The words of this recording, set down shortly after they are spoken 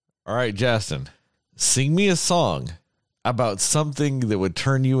All right, Justin, sing me a song about something that would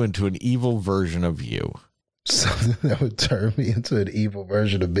turn you into an evil version of you. Something that would turn me into an evil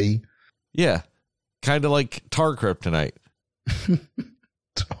version of me? Yeah. Kind of like Tar Kryptonite.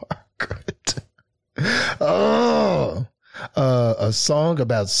 Tar Kryptonite. Oh, a song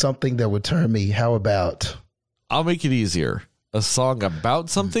about something that would turn me. How about? I'll make it easier. A song about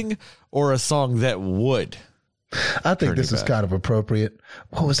something or a song that would. I think this is kind of appropriate.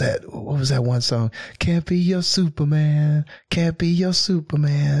 What was that? What was that one song? Can't be your Superman. Can't be your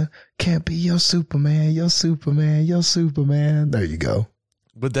Superman. Can't be your Superman. Your Superman. Your Superman. There you go.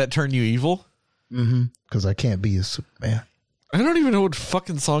 Would that turn you evil? Mm-hmm. Because I can't be a Superman. I don't even know what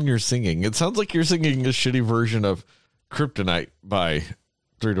fucking song you're singing. It sounds like you're singing a shitty version of Kryptonite by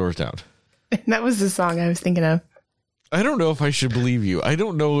Three Doors Down. That was the song I was thinking of. I don't know if I should believe you. I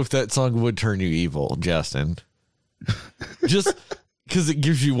don't know if that song would turn you evil, Justin. Just because it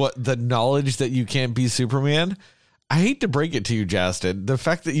gives you the knowledge that you can't be Superman. I hate to break it to you, Justin. The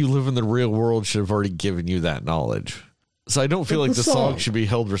fact that you live in the real world should have already given you that knowledge. So I don't feel like the song should be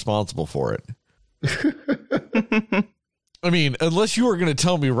held responsible for it. I mean, unless you are going to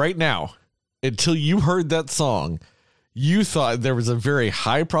tell me right now, until you heard that song, you thought there was a very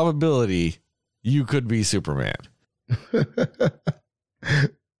high probability you could be Superman.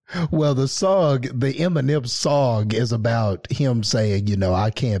 Well, the Eminem song is about him saying, I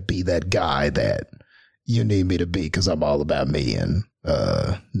can't be that guy that you need me to be because I'm all about me. And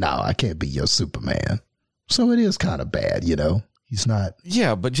no, I can't be your Superman. So it is kind of bad, He's not.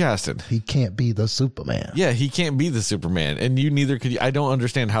 Yeah, but Justin, he can't be the Superman. Yeah, he can't be the Superman. And you neither could. I don't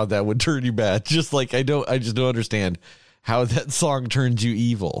understand how that would turn you bad. Just like I just don't understand how that song turns you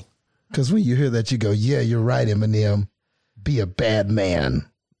evil. Because when you hear that, you go, yeah, you're right, Eminem. Be a bad man.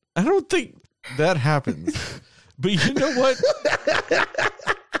 I don't think that happens. But you know what?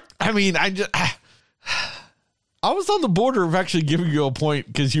 I mean, I was on the border of actually giving you a point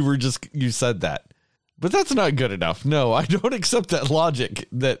because you said that. But that's not good enough. No, I don't accept that logic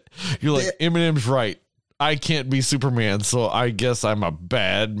that you're like, Eminem's right. I can't be Superman, so I guess I'm a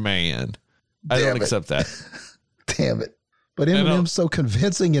bad man. I don't accept that. Damn it. But Eminem's so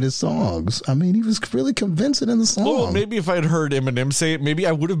convincing in his songs. I mean, he was really convincing in the song. Well, maybe if I had heard Eminem say it, maybe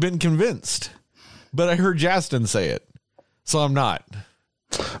I would have been convinced. But I heard Justin say it, so I'm not.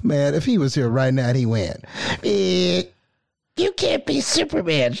 Man, if he was here right now and he went, you can't be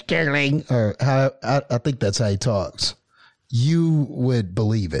Superman, Sterling. Or I think that's how he talks. You would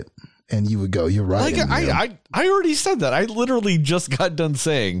believe it, and you would go, you're right. Like I already said that. I literally just got done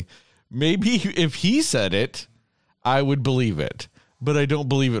saying, maybe if he said it, I would believe it, but I don't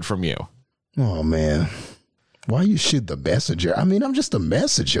believe it from you. Oh, man. Why you shoot the messenger? I mean, I'm just a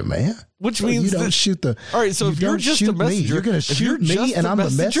messenger, man. Which means you don't shoot the. All right, so if you're just a messenger, you're going to shoot me and I'm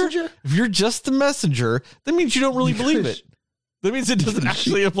the messenger? If you're just the messenger, that means you don't really believe it. That means it doesn't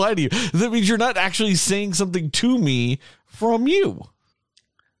actually apply to you. That means you're not actually saying something to me from you.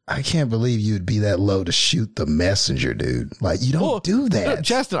 I can't believe you'd be that low to shoot the messenger, dude. Like, you don't do that. No,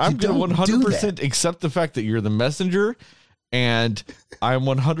 Justin, I'm going to 100% accept the fact that you're the messenger, and I'm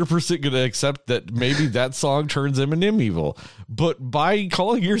 100% going to accept that maybe that song turns Eminem evil. But by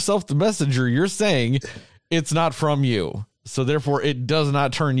calling yourself the messenger, you're saying it's not from you. So therefore, it does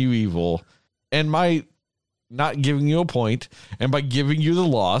not turn you evil. And my not giving you a point, and by giving you the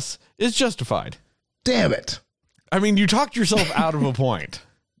loss, is justified. Damn it. I mean, you talked yourself out of a point.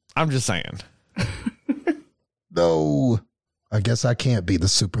 I'm just saying. No, I guess I can't be the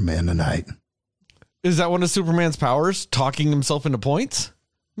Superman tonight. Is that one of Superman's powers? Talking himself into points?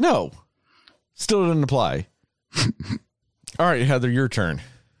 No. Still didn't apply. All right, Heather, your turn.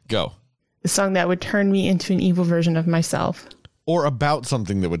 Go. The song that would turn me into an evil version of myself. Or about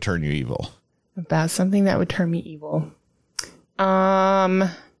something that would turn you evil. About something that would turn me evil. Oh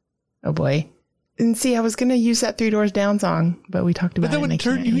boy. And see, I was going to use that Three Doors Down song, but we talked about it. But that would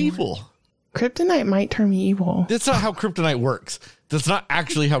turn you evil. Kryptonite might turn me evil. That's not how Kryptonite works. That's not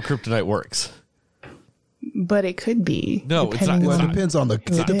actually how Kryptonite works. But it could be. No, it's not. Well, it depends on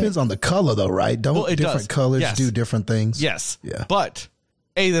the color, though, right? Different colors do different things? Yes. Yeah. But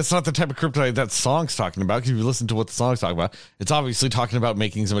that's not the type of Kryptonite that song's talking about. Because if you listen to what the song's talking about, it's obviously talking about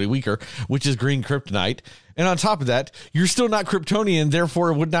making somebody weaker, which is green Kryptonite. And on top of that, you're still not Kryptonian,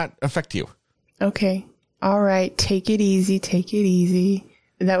 therefore it would not affect you. Okay. All right. Take it easy. Take it easy.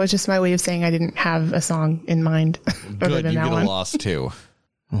 That was just my way of saying I didn't have a song in mind. Good. You get a loss too.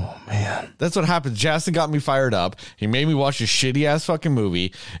 Oh, man. That's what happens. Justin got me fired up. He made me watch a shitty ass fucking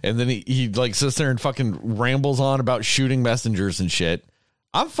movie. And then he like sits there and fucking rambles on about shooting messengers and shit.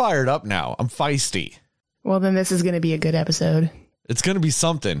 I'm fired up now. I'm feisty. Well, then this is going to be a good episode. It's going to be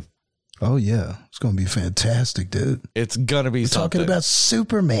something. Oh, yeah. It's going to be fantastic, dude. It's going to be something. Talking about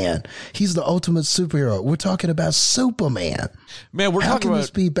Superman. He's the ultimate superhero. We're talking about Superman. Man, we're How talking can about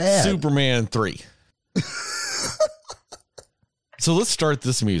this be bad? Superman 3. So let's start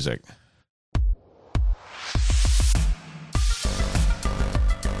this music.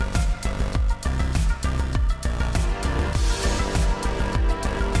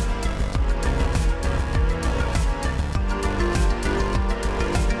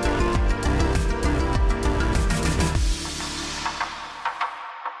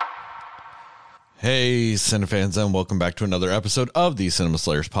 Hey, Cinefans, and welcome back to another episode of the Cinema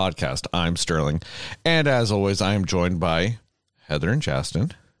Slayers podcast. I'm Sterling, and as always, I am joined by Heather and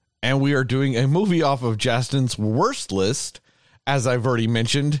Justin, and we are doing a movie off of Justin's worst list, as I've already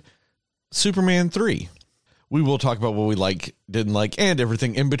mentioned, Superman 3. We will talk about what we like, didn't like, and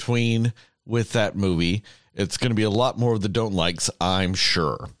everything in between with that movie. It's going to be a lot more of the don't likes, I'm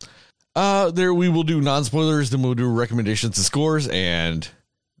sure. There we will do non-spoilers, then we'll do recommendations and scores, and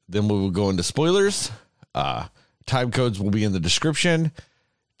then we will go into spoilers. Time codes will be in the description.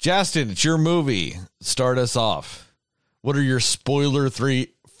 Justin, it's your movie. Start us off. What are your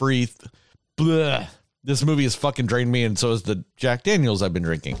spoiler-free... Bleh. This movie has fucking drained me, and so is the Jack Daniels I've been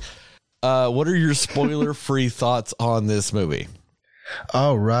drinking. What are your spoiler-free thoughts on this movie?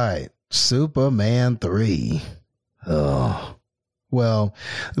 All right. Superman 3. Oh. Well,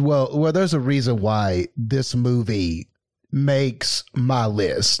 there's a reason why this movie makes my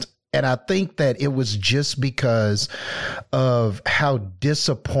list. And I think that it was just because of how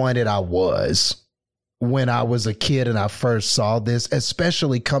disappointed I was when I was a kid and I first saw this,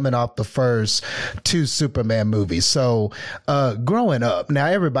 especially coming off the first two Superman movies. So growing up, now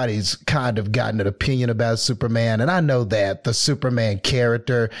everybody's kind of gotten an opinion about Superman. And I know that the Superman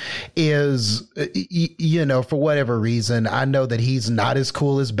character is, for whatever reason, I know that he's not as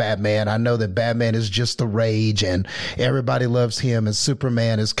cool as Batman. I know that Batman is just the rage and everybody loves him. And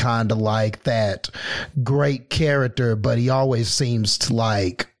Superman is kind of like that great character, but he always seems to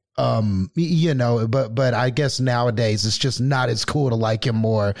like, but I guess nowadays it's just not as cool to like him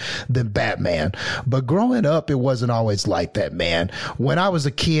more than Batman. But growing up, it wasn't always like that, man. When I was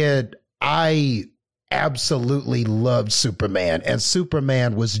a kid, I absolutely loved Superman, and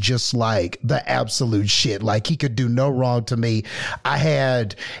Superman was just like the absolute shit. Like, he could do no wrong to me. I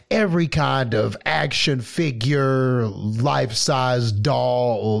had every kind of action figure, life-size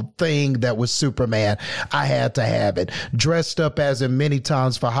doll thing that was Superman. I had to have it. Dressed up as him many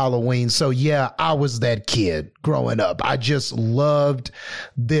times for Halloween. So yeah, I was that kid growing up. I just loved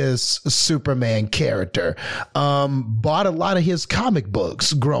this Superman character. Bought a lot of his comic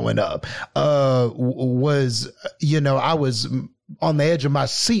books growing up. I was on the edge of my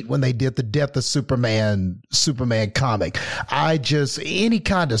seat when they did the Death of Superman comic. Any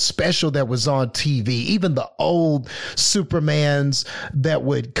kind of special that was on TV, even the old Supermans that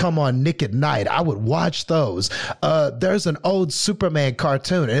would come on Nick at Night, I would watch those. There's an old Superman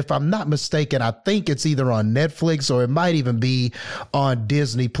cartoon, and if I'm not mistaken, I think it's either on Netflix or it might even be on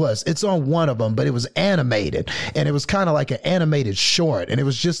Disney Plus. It's on one of them, but it was animated, and it was kind of like an animated short, and it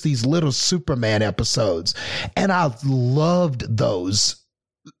was just these little Superman episodes, and I loved those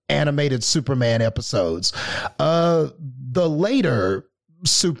animated Superman episodes. The later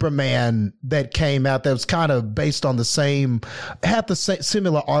Superman that came out that was kind of based on had the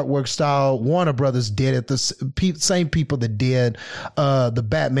similar artwork style. Warner Brothers did it, the same people that did the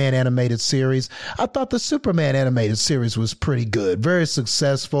Batman animated series. I thought the Superman animated series was pretty good, very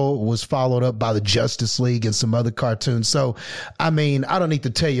successful, was followed up by the Justice League and some other cartoons. So, I mean, I don't need to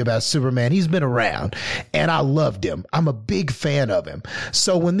tell you about Superman. He's been around, and I loved him. I'm a big fan of him.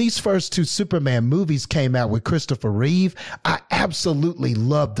 So when these first two Superman movies came out with Christopher Reeve, I absolutely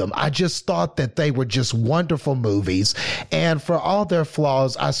loved them. I just thought that they were just wonderful movies. And for all their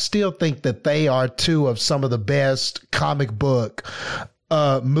flaws, I still think that they are two of some of the best comic book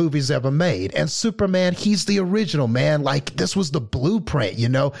movies ever made. And Superman, he's the original, man. Like, this was the blueprint,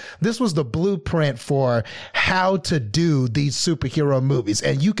 this was the blueprint for how to do these superhero movies.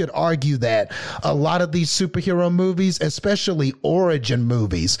 And you could argue that a lot of these superhero movies, especially origin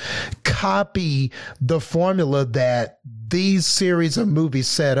movies, copy the formula that these series of movies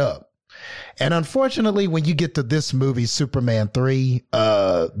set up. And unfortunately, when you get to this movie, Superman 3,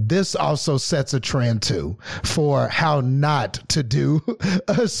 this also sets a trend too for how not to do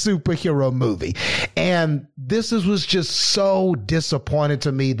a superhero movie. And this was just so disappointing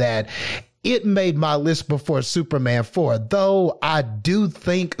to me that it made my list before Superman 4, though I do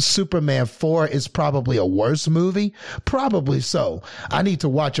think Superman 4 is probably a worse movie. Probably so. I need to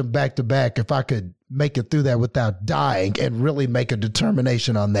watch them back to back if I could make it through that without dying and really make a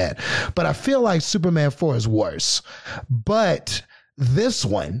determination on that. But I feel like Superman 4 is worse. But this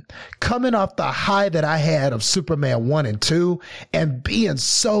one, coming off the high that I had of Superman 1 and 2 and being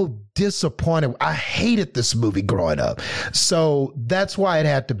so disappointed. I hated this movie growing up. So that's why it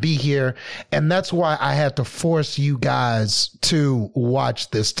had to be here. And that's why I had to force you guys to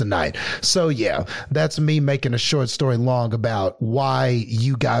watch this tonight. So yeah, that's me making a short story long about why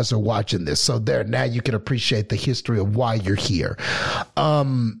you guys are watching this. So there, now you can appreciate the history of why you're here.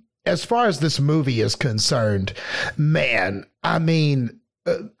 As far as this movie is concerned, man, I mean,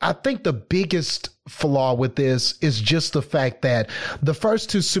 I think the biggest flaw with this is just the fact that the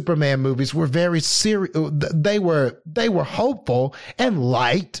first two Superman movies were very serious. They were hopeful and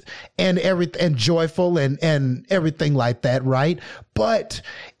light and everything and joyful and everything like that, right? But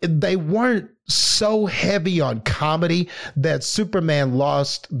they weren't so heavy on comedy that Superman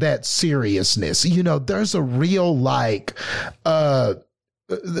lost that seriousness. You know, there's a real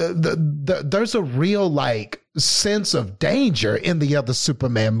there's a real sense of danger in the other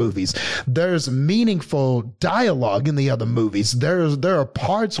Superman movies. There's meaningful dialogue in the other movies. There are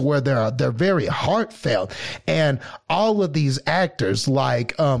parts where they're very heartfelt, and all of these actors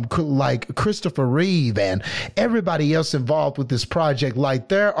like Christopher Reeve and everybody else involved with this project, like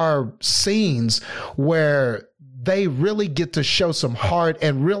there are scenes where they really get to show some heart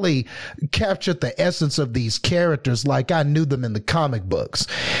and really capture the essence of these characters like I knew them in the comic books.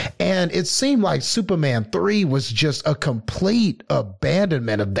 And it seemed like Superman 3 was just a complete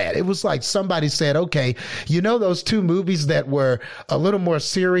abandonment of that. It was like somebody said, okay, you know, those two movies that were a little more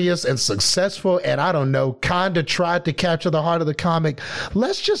serious and successful and I don't know, kind of tried to capture the heart of the comic.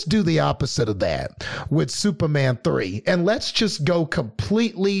 Let's just do the opposite of that with Superman 3. And let's just go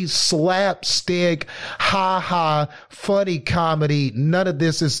completely slapstick, ha-ha, funny comedy. None of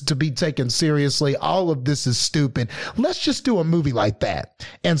this is to be taken seriously. All of this is stupid. Let's just do a movie like that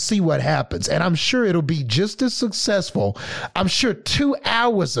and see what happens. And I'm sure it'll be just as successful. I'm sure 2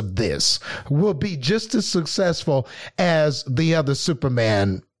 hours of this will be just as successful as the other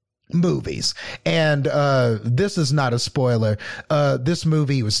Superman movies. And this is not a spoiler. This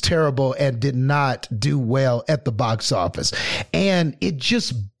movie was terrible and did not do well at the box office. And it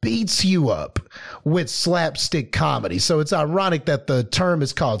just beats you up with slapstick comedy. So it's ironic that the term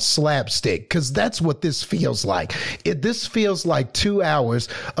is called slapstick, because that's what this feels like. This feels like 2 hours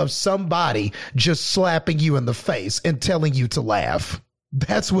of somebody just slapping you in the face and telling you to laugh.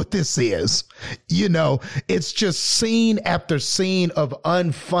 That's what this is. You know, it's just scene after scene of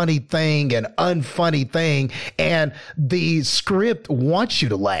unfunny thing and unfunny thing. And the script wants you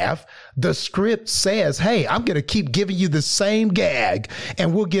to laugh. The script says, hey, I'm going to keep giving you the same gag.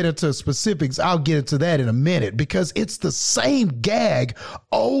 And we'll get into specifics. I'll get into that in a minute, because it's the same gag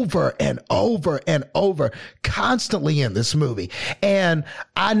over and over and over constantly in this movie. And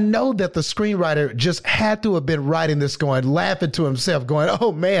I know that the screenwriter just had to have been writing this going, laughing to himself, going,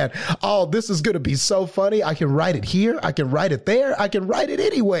 oh man, oh, this is going to be so funny. I can write it here. I can write it there. I can write it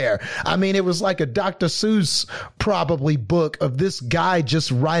anywhere. I mean, it was like a Dr. Seuss probably book of this guy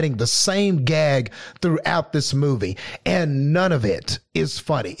just writing the same gag throughout this movie. And none of it is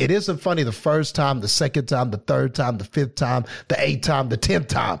funny. It isn't funny the first time, the second time, the third time, the fifth time, the 8th time, the 10th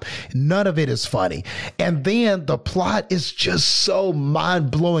time. None of it is funny. And then the plot is just so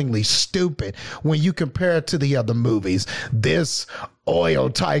mind-blowingly stupid when you compare it to the other movies. This oil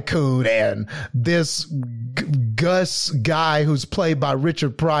tycoon and this Gus guy who's played by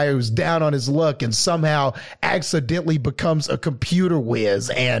Richard Pryor, who's down on his luck and somehow accidentally becomes a computer whiz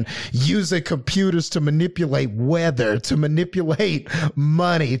and using computers to manipulate weather, to manipulate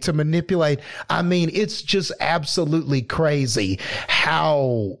money, to manipulate. I mean, it's just absolutely crazy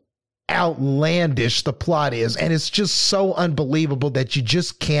how outlandish the plot is, and it's just so unbelievable that you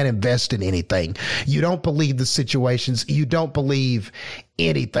just can't invest in anything. You don't believe the situations, you don't believe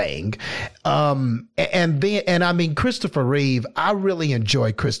anything. And I mean, Christopher Reeve, I really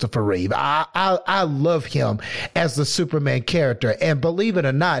enjoy Christopher Reeve. I love him as the Superman character. And believe it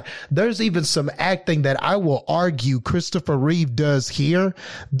or not, there's even some acting that I will argue Christopher Reeve does here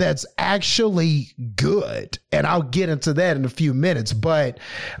that's actually good. And I'll get into that in a few minutes, but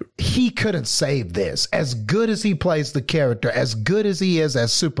he couldn't save this. As good as he plays the character, as good as he is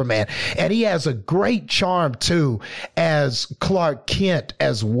as Superman, and he has a great charm too as Clark Kent Kent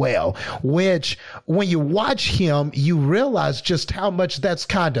as well, which when you watch him, you realize just how much that's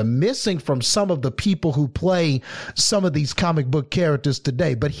kind of missing from some of the people who play some of these comic book characters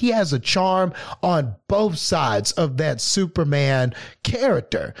today. But he has a charm on both sides of that Superman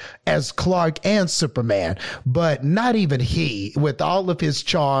character as Clark and Superman, but not even he, with all of his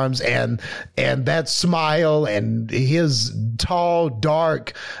charms and that smile and his tall,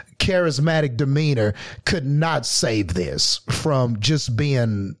 dark, charismatic demeanor, could not save this from just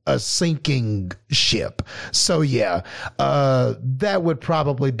being a sinking ship. So yeah, that would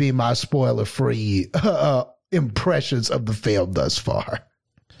probably be my spoiler-free impressions of the film thus far.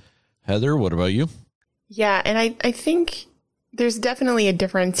 Heather, what about you? Yeah, and I think there's definitely a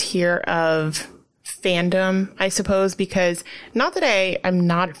difference here of fandom, I suppose, because not that I'm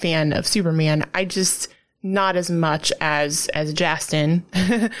not a fan of Superman, I just not as much as Justin,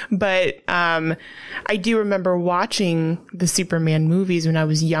 but I do remember watching the Superman movies when I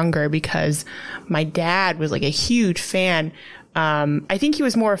was younger because my dad was like a huge fan. I think he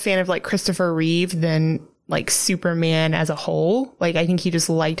was more a fan of like Christopher Reeve than like Superman as a whole. Like I think he just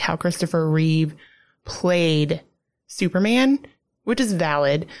liked how Christopher Reeve played Superman, which is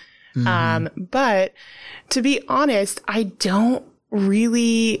valid. But to be honest, I don't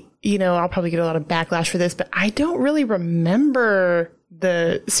really, I'll probably get a lot of backlash for this, but I don't really remember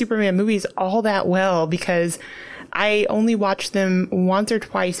the Superman movies all that well because I only watched them once or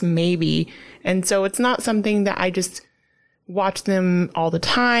twice maybe. And so it's not something that I just watch them all the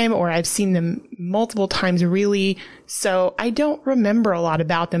time, or I've seen them multiple times really. So I don't remember a lot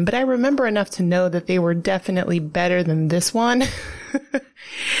about them, but I remember enough to know that they were definitely better than this one.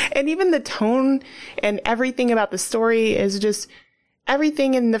 And even the tone and everything about the story is just,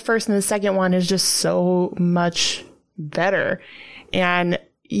 everything in the first and the second one is just so much better. And,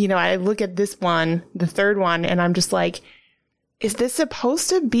 I look at this one, the third one, and I'm just like, is this supposed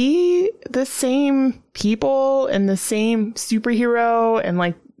to be the same people and the same superhero and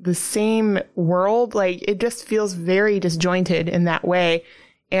like the same world? Like it just feels very disjointed in that way.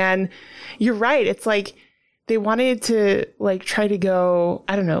 And you're right. It's like they wanted to like try to go,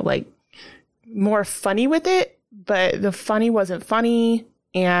 I don't know, like more funny with it, but the funny wasn't funny.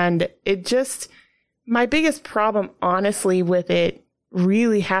 And it just, my biggest problem, honestly, with it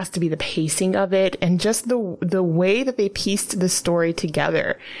really has to be the pacing of it and just the way that they pieced the story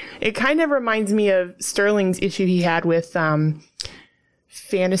together. It kind of reminds me of Sterling's issue he had with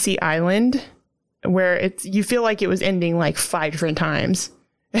Fantasy Island, where you feel like it was ending like 5 different times.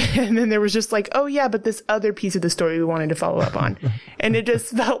 And then there was just like, oh yeah, but this other piece of the story we wanted to follow up on. And it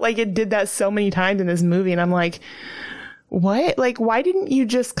just felt like it did that so many times in this movie. And I'm like, what? Like, why didn't you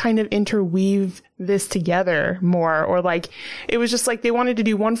just kind of interweave this together more? Or like, it was just like they wanted to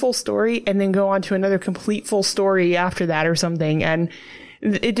do one full story and then go on to another complete full story after that or something. And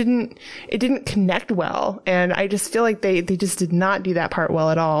it didn't connect well. And I just feel like they just did not do that part well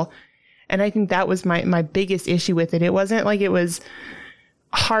at all. And I think that was my biggest issue with it. It wasn't like it was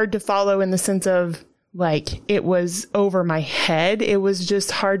hard to follow in the sense of like it was over my head. It was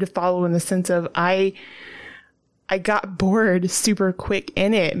just hard to follow in the sense of I got bored super quick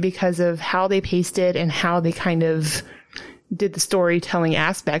in it because of how they paced it and how they kind of did the storytelling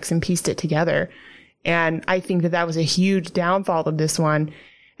aspects and pieced it together. And I think that was a huge downfall of this one.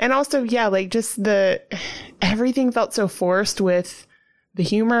 And also, yeah, like just everything felt so forced with the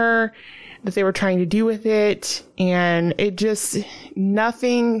humor that they were trying to do with it. And it just,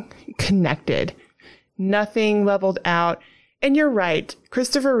 nothing connected, nothing leveled out. And you're right.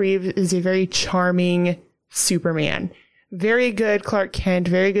 Christopher Reeve is a very charming Superman, very good Clark Kent,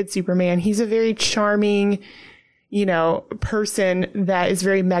 very good Superman. He's a very charming, person that is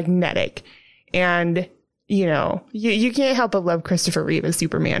very magnetic. And, you can't help but love Christopher Reeve as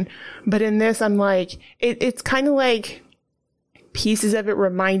Superman. But in this, I'm like, it's kind of like pieces of it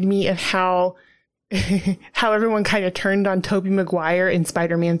remind me of how everyone kind of turned on Tobey Maguire in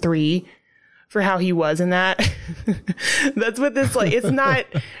Spider-Man 3 for how he was in that. That's what this like. It's not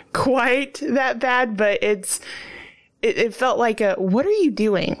quite that bad, but it felt like what are you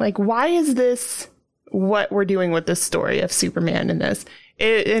doing? Like, why is this what we're doing with this story of Superman in this?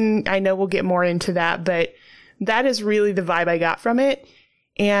 And I know we'll get more into that, but that is really the vibe I got from it.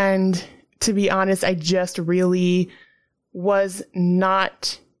 And to be honest, I just really was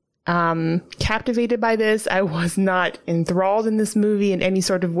not captivated by this. I was not enthralled in this movie in any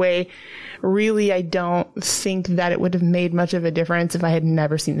sort of way. Really, I don't think that it would have made much of a difference if I had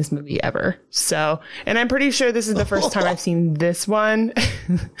never seen this movie ever. So, and I'm pretty sure this is the first time I've seen this one.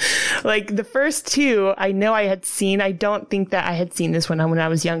 Like the first two, I know I had seen. I don't think that I had seen this one when I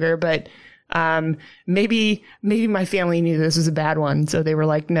was younger, but Maybe my family knew this was a bad one, so they were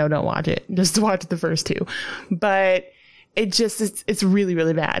like, no, don't watch it. Just watch the first two. But it's really,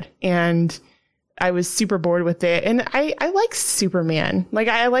 really bad. And I was super bored with it. And I like Superman. Like,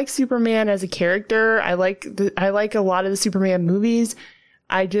 I like Superman as a character. I like a lot of the Superman movies.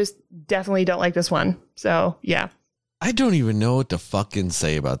 I just definitely don't like this one. So, yeah. I don't even know what to fucking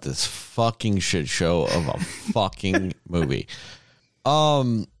say about this fucking shit show of a fucking movie.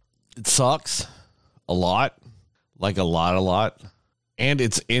 It sucks a lot, like a lot, and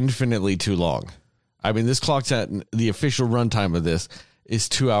it's infinitely too long. I mean, this clock's at the official runtime of this is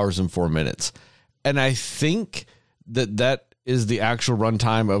 2 hours and 4 minutes. And I think that is the actual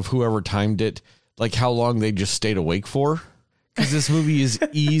runtime of whoever timed it, like how long they just stayed awake for. Because this movie is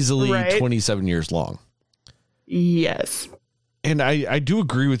easily right? 27 years long. Yes. And I do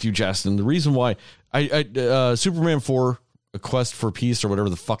agree with you, Justin. The reason why Superman 4, A Quest for Peace, or whatever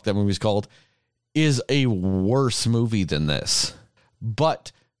the fuck that movie's called, is a worse movie than this.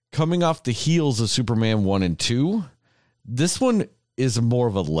 But coming off the heels of Superman 1 and 2, this one is more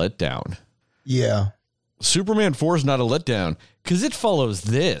of a letdown. Yeah. Superman 4 is not a letdown because it follows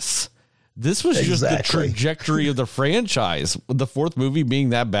this. This was just the trajectory of the franchise. The fourth movie being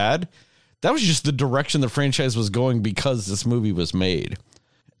that bad, that was just the direction the franchise was going because this movie was made.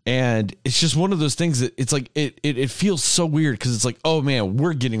 And it's just one of those things that it's like, it feels so weird because it's like, oh man,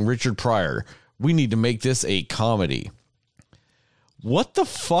 we're getting Richard Pryor. We need to make this a comedy. What the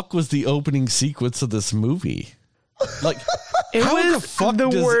fuck was the opening sequence of this movie? Like, it was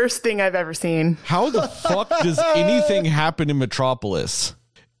the worst thing I've ever seen. How the fuck does anything happen in Metropolis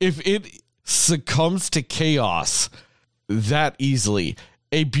if it succumbs to chaos that easily?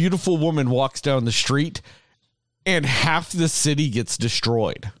 A beautiful woman walks down the street and half the city gets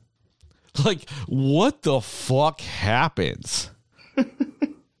destroyed. Like, what the fuck happens?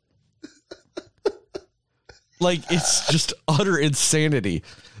 Like, it's just utter insanity.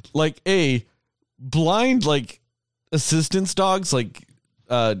 Like, blind, like, assistance dogs, like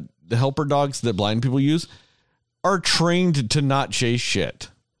the helper dogs that blind people use, are trained to not chase shit.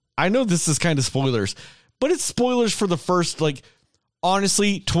 I know this is kind of spoilers, but it's spoilers for the first, like,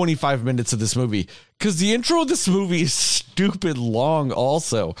 honestly, 25 minutes of this movie. Because the intro of this movie is stupid long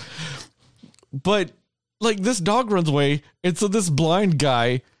also. But, like, this dog runs away, and so this blind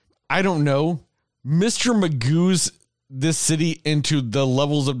guy, I don't know, Mr. Magoo's this city into the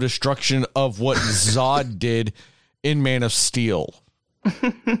levels of destruction of what Zod did in Man of Steel.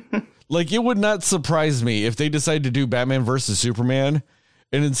 Like, it would not surprise me if they decided to do Batman versus Superman,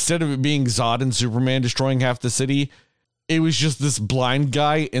 and instead of it being Zod and Superman destroying half the city, it was just this blind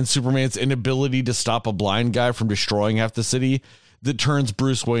guy and Superman's inability to stop a blind guy from destroying half the city that turns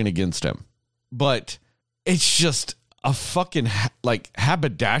Bruce Wayne against him. But it's just a fucking like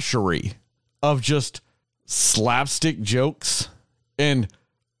haberdashery of just slapstick jokes and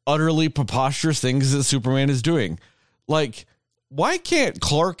utterly preposterous things that Superman is doing. Like, why can't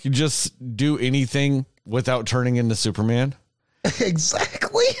Clark just do anything without turning into Superman?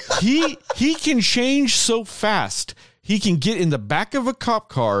 Exactly. He can change so fast. He can get in the back of a cop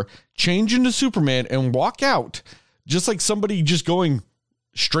car, change into Superman, and walk out just like somebody just going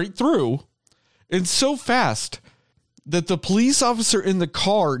straight through. And so fast that the police officer in the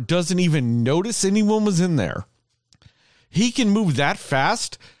car doesn't even notice anyone was in there. He can move that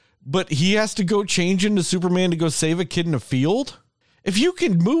fast, but he has to go change into Superman to go save a kid in a field. If you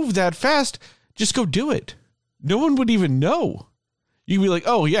can move that fast, just go do it. No one would even know. You'd be like,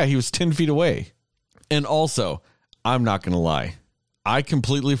 oh yeah, he was 10 feet away. And also, I'm not going to lie. I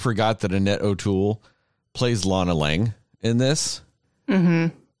completely forgot that Annette O'Toole plays Lana Lang in this.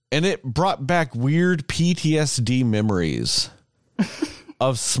 Mm-hmm. And it brought back weird PTSD memories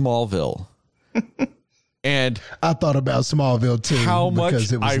of Smallville. And I thought about Smallville too. How much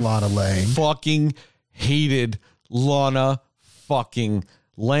because it was Lana Lang. Fucking hated Lana fucking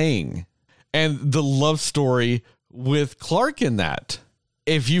Lang. And the love story with Clark in that.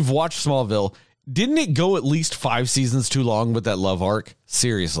 If you've watched Smallville, didn't it go at least 5 seasons too long with that love arc?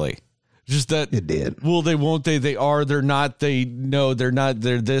 Seriously. Just that it did. Well, they won't, they are, they're not, they no, they're not,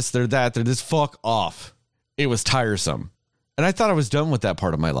 they're this, they're that, they're this. Fuck off. It was tiresome. And I thought I was done with that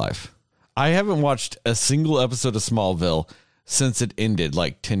part of my life. I haven't watched a single episode of Smallville since it ended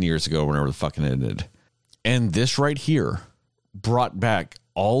like 10 years ago, whenever the fucking ended. And this right here brought back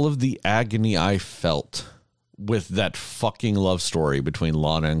all of the agony I felt with that fucking love story between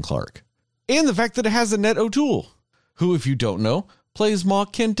Lana and Clark. And the fact that it has Annette O'Toole, who, if you don't know, plays Ma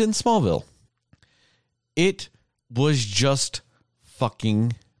Kent in Smallville. It was just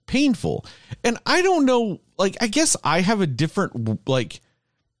fucking painful. And I don't know, like, I guess I have a different, like,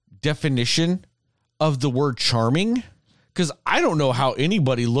 definition of the word charming, because I don't know how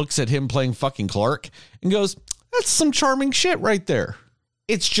anybody looks at him playing fucking Clark and goes, that's some charming shit right there.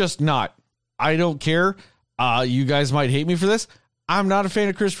 It's just not. I don't care. You guys might hate me for this. I'm not a fan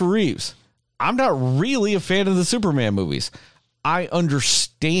of Christopher Reeves. I'm not really a fan of the Superman movies. I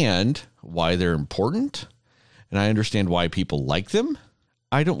understand why they're important, and I understand why people like them.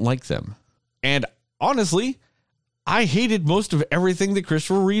 I don't like them. And honestly, I hated most of everything that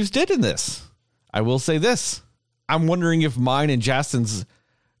Christopher Reeves did in this. I will say this. I'm wondering if mine and Justin's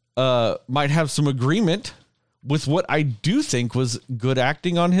might have some agreement with what I do think was good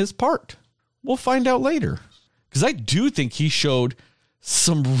acting on his part. We'll find out later. Because I do think he showed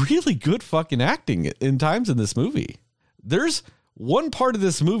some really good fucking acting in times in this movie. There's one part of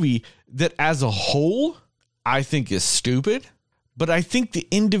this movie that as a whole, I think is stupid. But I think the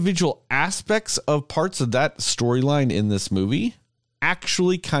individual aspects of parts of that storyline in this movie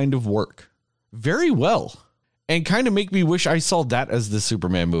actually kind of work very well. And kind of make me wish I saw that as the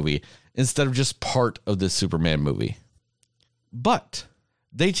Superman movie instead of just part of the Superman movie. But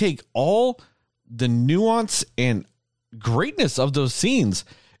they take all the nuance and greatness of those scenes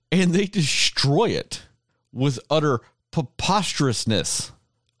and they destroy it with utter preposterousness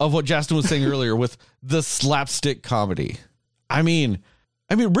of what Justin was saying earlier with the slapstick comedy. I mean,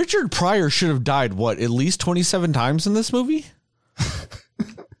 Richard Pryor should have died, at least 27 times in this movie?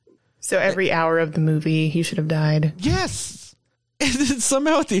 So every hour of the movie, he should have died. Yes. And then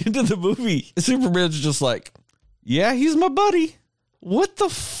somehow at the end of the movie, Superman's just like, yeah, he's my buddy. What the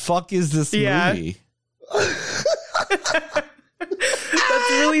fuck is this movie? That's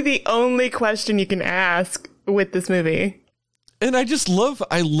really the only question you can ask with this movie. And I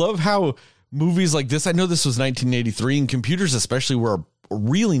love how movies like this, I know this was 1983 and computers especially were a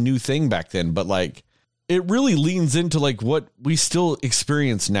really new thing back then, but like it really leans into like what we still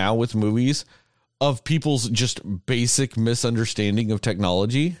experience now with movies of people's just basic misunderstanding of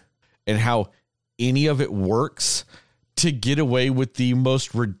technology and how any of it works to get away with the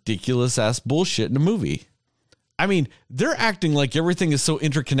most ridiculous ass bullshit in a movie. I mean, they're acting like everything is so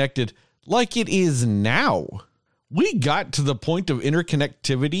interconnected like it is now. We got to the point of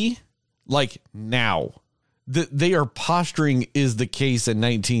interconnectivity like now that they are posturing is the case in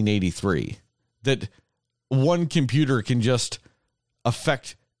 1983, that one computer can just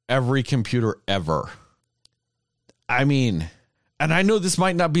affect every computer ever. I mean, and I know this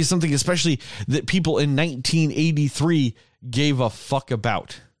might not be something especially that people in 1983 gave a fuck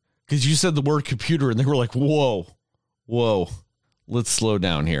about, because you said the word computer and they were like, whoa, let's slow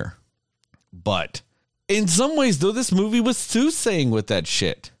down here. But in some ways, though, this movie was soothsaying with that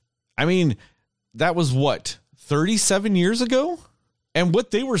shit. I mean, that was 37 years ago? And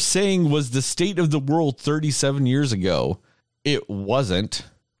what they were saying was the state of the world 37 years ago. It wasn't.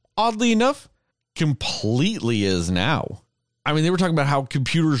 Oddly enough, completely is now. I mean, they were talking about how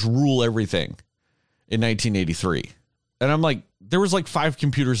computers rule everything in 1983. And I'm like, there was like 5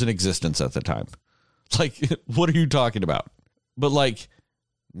 computers in existence at the time. Like, what are you talking about? But like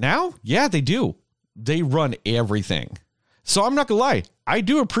now, yeah, they do. They run everything. So I'm not gonna lie. I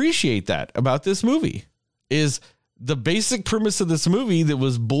do appreciate that about this movie is the basic premise of this movie that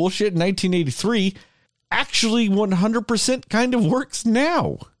was bullshit in 1983 actually 100% kind of works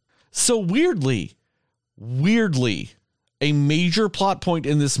now. So weirdly, a major plot point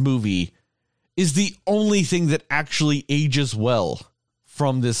in this movie is the only thing that actually ages well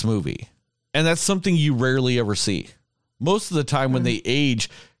from this movie. And that's something you rarely ever see. Most of the time when they age,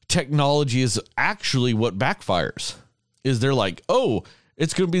 technology is actually what backfires. Is they're like, oh,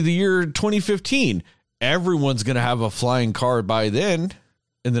 it's going to be the year 2015. Everyone's going to have a flying car by then.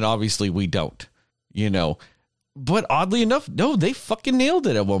 And then obviously we don't, But oddly enough, no, they fucking nailed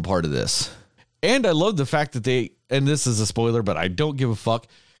it at one part of this. And I love the fact that and this is a spoiler, but I don't give a fuck.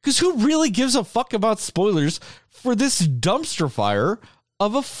 Because who really gives a fuck about spoilers for this dumpster fire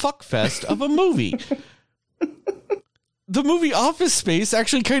of a fuckfest of a movie? The movie Office Space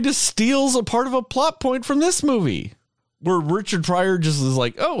actually kind of steals a part of a plot point from this movie, where Richard Pryor just is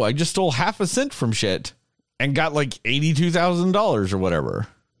like, oh, I just stole half a cent from shit and got like $82,000 or whatever.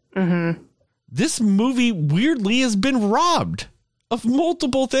 Mm-hmm. This movie weirdly has been robbed of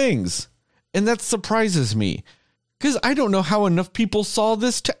multiple things. And that surprises me, because I don't know how enough people saw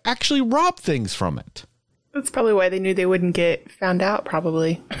this to actually rob things from it. That's probably why they knew they wouldn't get found out,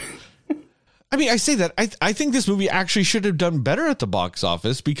 probably. I mean, I say that. I think this movie actually should have done better at the box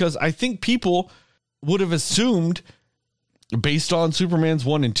office, because I think people would have assumed, based on Superman's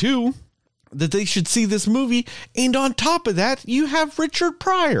 1 and 2, that they should see this movie. And on top of that, you have Richard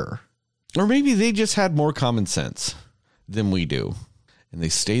Pryor. Or maybe they just had more common sense than we do. and they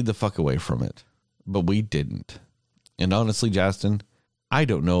stayed the fuck away from it. But we didn't. And honestly, Justin, I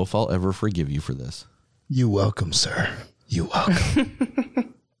don't know if I'll ever forgive you for this. You're welcome, sir. You're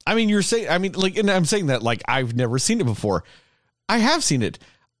welcome. I mean, and I'm saying that like I've never seen it before. I have seen it.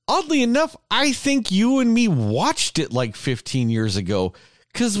 Oddly enough, I think you and me watched it like 15 years ago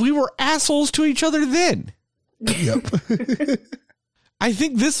because we were assholes to each other then. Yep. I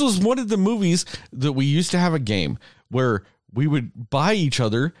think this was one of the movies that we used to have a game where we would buy each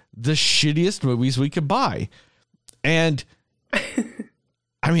other the shittiest movies we could buy. And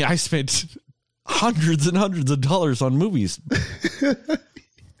I mean, I spent hundreds and hundreds of dollars on movies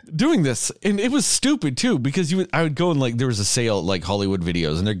doing this. And it was stupid too, because I would go and like, there was a sale at like Hollywood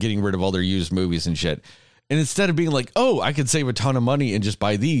Videos and they're getting rid of all their used movies and shit. And instead of being like, oh, I could save a ton of money and just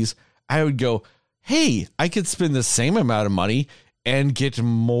buy these, I would go, hey, I could spend the same amount of money and get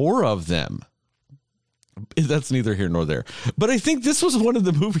more of them. That's neither here nor there. But I think this was one of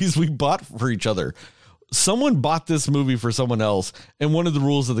the movies we bought for each other. Someone bought this movie for someone else, and one of the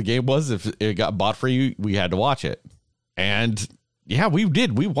rules of the game was if it got bought for you, we had to watch it. And yeah, we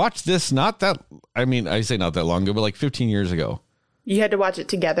did. We watched this I say not that long ago, but like 15 years ago. You had to watch it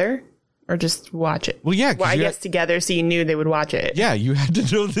together or just watch it? Well, yeah. I guess together, so you knew they would watch it. Yeah, you had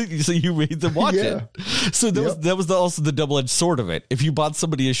to know that, so you made them watch it. So that was also the double-edged sword of it. If you bought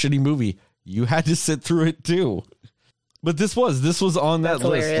somebody a shitty movie, you had to sit through it too. But this was on that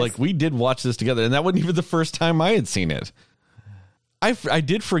list. Like, we did watch this together, and that wasn't even the first time I had seen it. I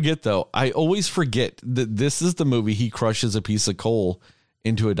did forget, though. I always forget that this is the movie he crushes a piece of coal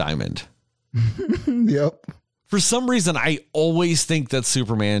into a diamond. Yep. For some reason, I always think that's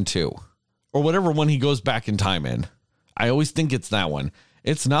Superman 2. Or whatever one he goes back in time in. I always think it's that one.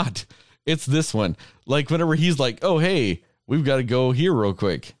 It's not. It's this one. Like, whenever he's like, oh, hey, we've got to go here real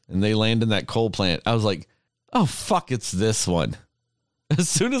quick. And they land in that coal plant. I was like, oh, fuck, it's this one. As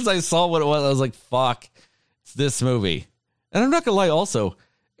soon as I saw what it was, I was like, fuck, it's this movie. And I'm not going to lie also,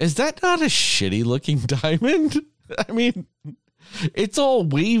 is that not a shitty looking diamond? I mean, it's all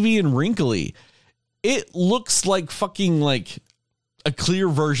wavy and wrinkly. It looks like fucking like a clear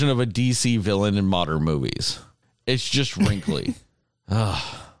version of a DC villain in modern movies. It's just wrinkly.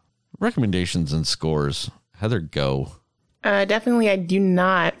 Recommendations and scores. Heather, go. Definitely, I do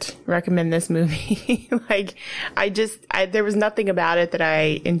not recommend this movie. There was nothing about it that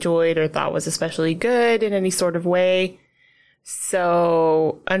I enjoyed or thought was especially good in any sort of way.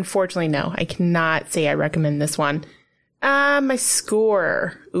 So, unfortunately, no, I cannot say I recommend this one. My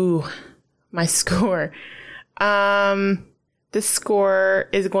score. My score. The score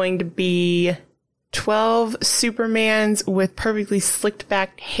is going to be 12 Supermans with perfectly slicked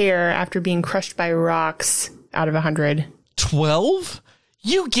back hair after being crushed by rocks out of 100. 12?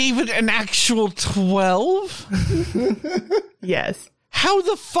 You gave it an actual 12? Yes. How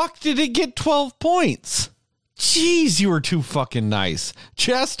the fuck did it get 12 points? Jeez, you were too fucking nice.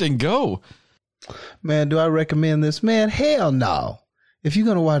 Chest and go. Man, do I recommend this? Man, hell no. If you're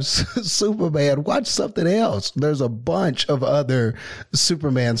going to watch Superman, watch something else. There's a bunch of other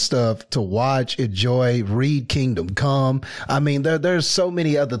Superman stuff to watch, enjoy, read Kingdom Come. I mean, there's so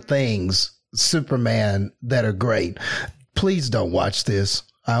many other things, Superman, that are great. Please don't watch this.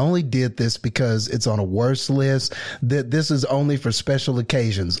 I only did this because it's on a worse list. This is only for special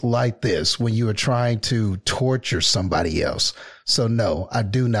occasions like this when you are trying to torture somebody else. So no, I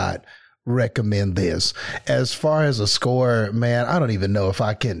do not recommend this. As far as a score, man, I don't even know if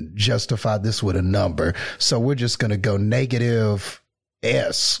I can justify this with a number. So we're just going to go negative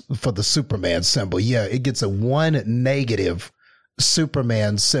S for the Superman symbol. Yeah, it gets a 1 negative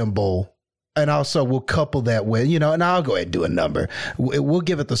Superman symbol. And also we'll couple that with, and I'll go ahead and do a number. We'll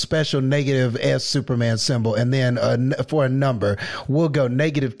give it the special negative S Superman symbol. And then for a number, we'll go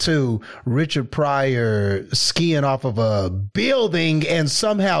 -2 Richard Pryor skiing off of a building and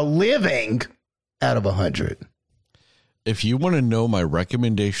somehow living out of 100. If you want to know my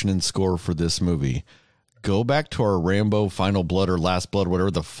recommendation and score for this movie, go back to our Rambo Final Blood or Last Blood,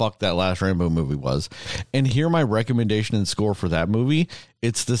 whatever the fuck that last Rambo movie was, and hear my recommendation and score for that movie.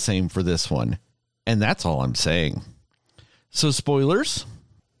 It's the same for this one. And that's all I'm saying. So spoilers?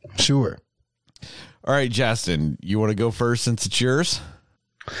 Sure. All right, Justin, you want to go first since it's yours?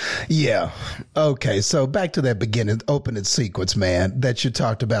 Yeah. Okay. So back to that beginning opening sequence, man, that you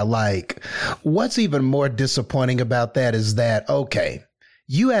talked about. Like, what's even more disappointing about that is that, okay,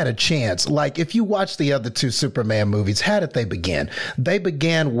 you had a chance. Like, if you watch the other 2 Superman movies, how did they begin? They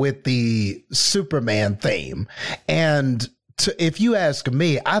began with the Superman theme. And if you ask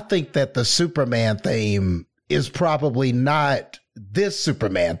me, I think that the Superman theme is probably not this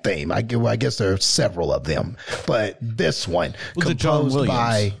Superman theme, I guess there are several of them, but this one composed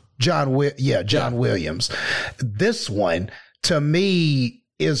by John Williams. This one to me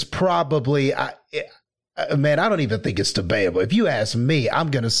is probably, man, I don't even think it's debatable. If you ask me,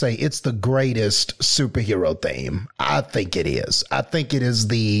 I'm going to say it's the greatest superhero theme. I think it is. I think it is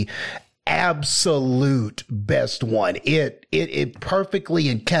the absolute best one. It perfectly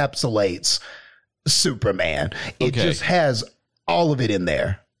encapsulates Superman. It just has all of it in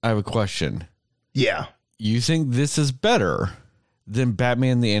there. I have a question. Yeah. You think this is better than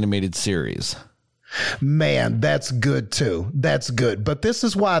Batman the Animated Series? Man, that's good too. That's good. But this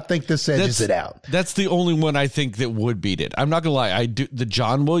is why I think this edges it out. That's the only one I think that would beat it. I'm not gonna lie. The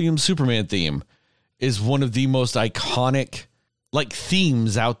John Williams Superman theme is one of the most iconic like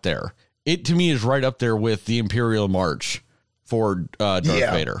themes out there. It to me is right up there with the Imperial March for Darth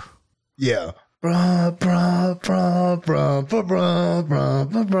Vader. Yeah.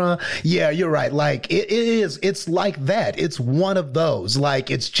 Yeah, you're right. Like it's like that. It's one of those, like,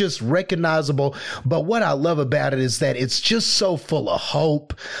 it's just recognizable. But what I love about it is that it's just so full of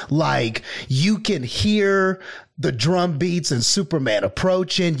hope. Like, you can hear the drum beats and Superman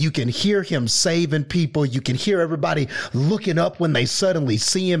approaching. You can hear him saving people. You can hear everybody looking up when they suddenly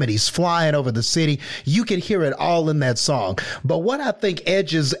see him and he's flying over the city. You can hear it all in that song. But what I think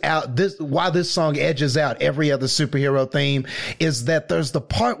edges out why this song edges out every other superhero theme is that there's the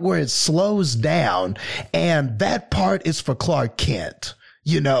part where it slows down, and that part is for Clark Kent.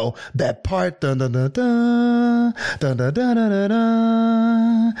 You know, that part, dun, dun, dun, dun, dun, dun, dun, dun, dun, dun,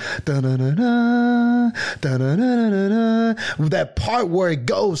 dun, dun, dun, dun, dun, that part where it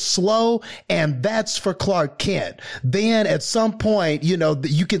goes slow, and that's for Clark Kent. Then at some point, you know,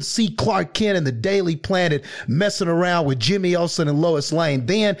 you can see Clark Kent in the Daily Planet messing around with Jimmy Olsen and Lois Lane.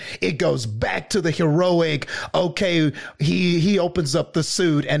 Then it goes back to the heroic, okay, he opens up the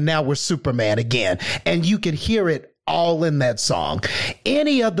suit and now we're Superman again. And you can hear it all in that song.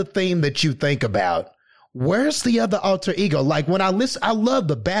 Any other theme that you think about, where's the other alter ego? Like, when I listen, I love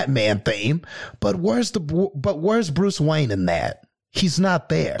the Batman theme, but where's Bruce Wayne in that? He's not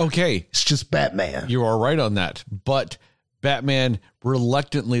there. Okay. It's just Batman. You are right on that. But Batman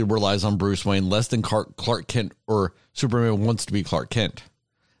reluctantly relies on Bruce Wayne less than Clark Kent, or Superman wants to be Clark Kent.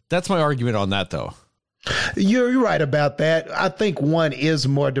 That's my argument on that, though. You're right about that. I think one is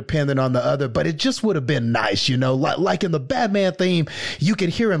more dependent on the other, but it just would have been nice, you know, like in the Batman theme, you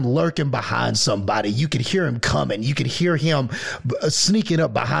can hear him lurking behind somebody. You can hear him coming. You can hear him sneaking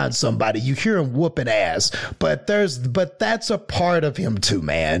up behind somebody. You hear him whooping ass, but that's a part of him too,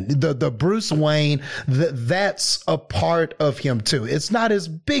 man. The Bruce Wayne, that's a part of him too. It's not as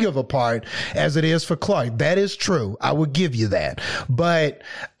big of a part as it is for Clark. That is true. I will give you that. But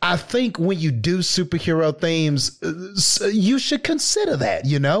I think when you do superhero themes, you should consider that,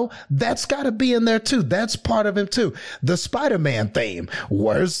 you know, that's got to be in there too. That's part of him too. The Spider-Man theme,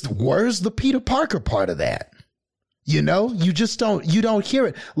 where's the Peter Parker part of that? You know, you don't hear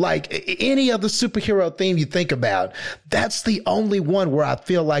it. Like any other superhero theme you think about, that's the only one where I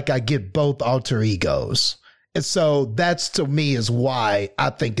feel like I get both alter egos. And so that's, to me, is why I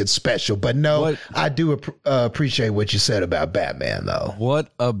think it's special. But no, I do appreciate what you said about Batman, though.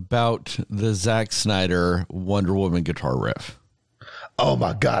 What about the Zack Snyder Wonder Woman guitar riff? Oh,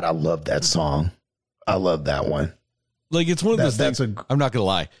 my God. I love that song. I love that one. Like, it's one of those things. I'm not going to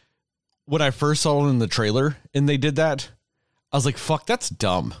lie. When I first saw it in the trailer and they did that, I was like, fuck, that's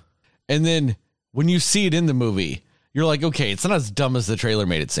dumb. And then when you see it in the movie, you're like, okay, it's not as dumb as the trailer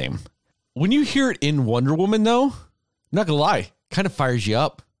made it seem. When you hear it in Wonder Woman, though, I'm not gonna lie, kind of fires you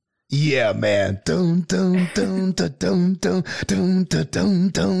up. Yeah, man. Dun, dun, dun, dun, dun, dun, dun, dun,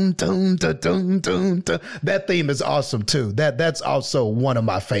 dun, dun, dun, dun. That theme is awesome too. That's also one of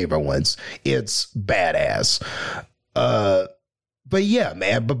my favorite ones. It's badass. But yeah,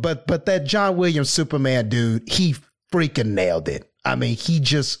 man. But that John Williams Superman dude, he freaking nailed it. I mean, he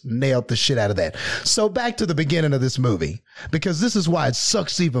just nailed the shit out of that. So back to the beginning of this movie, because this is why it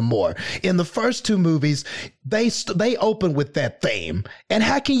sucks even more. In the first two movies, they open with that theme. And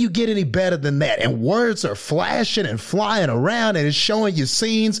how can you get any better than that? And words are flashing and flying around, and it's showing you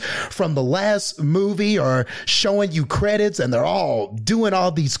scenes from the last movie or showing you credits, and they're all doing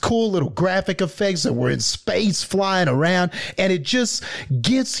all these cool little graphic effects, and we're in space flying around, and it just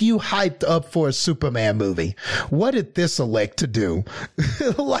gets you hyped up for a Superman movie. What did this elect to do?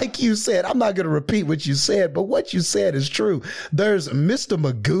 Like you said, I'm not going to repeat what you said, but what you said is true. There's Mr.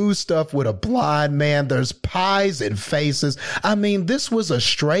 Magoo stuff with a blind man. There's pies and faces. I mean, this was a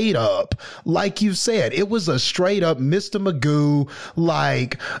straight up, like you said, it was a straight up Mr. Magoo,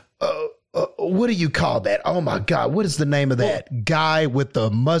 like, what do you call that? Oh my God. What is the name of that guy with the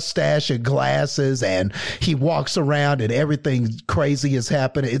mustache and glasses, and he walks around and everything crazy is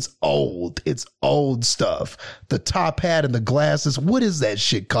happening? It's old stuff. The top hat and the glasses. What is that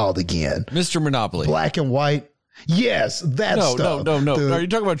shit called again? Mr. Monopoly. Black and white. Yes. That stuff. No. Are you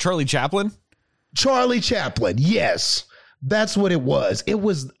talking about Charlie Chaplin? Charlie Chaplin. Yes. That's what it was. It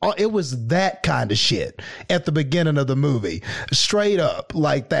was that kind of shit at the beginning of the movie, straight up,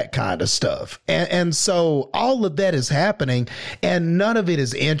 like that kind of stuff. And so all of that is happening and none of it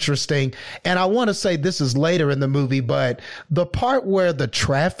is interesting. And I want to say this is later in the movie, but the part where the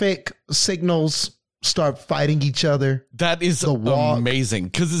traffic signals start fighting each other. That is amazing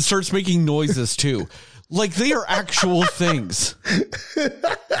because it starts making noises too. Like they are actual things.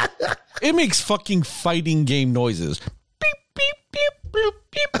 It makes fucking fighting game noises.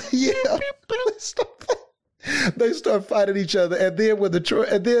 Yeah, they start fighting each other, and then when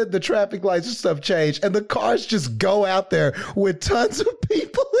the traffic lights and stuff change, and the cars just go out there with tons of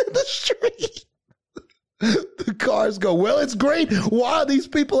people in the street. The cars go, well, it's great. Why are these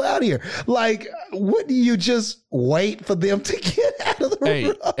people out here? Like, wouldn't you just wait for them to get out of the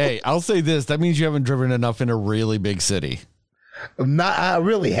road? Hey, I'll say this: that means you haven't driven enough in a really big city. I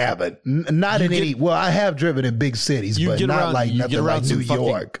really haven't. Not in any. Well, I have driven in big cities, but not like nothing like New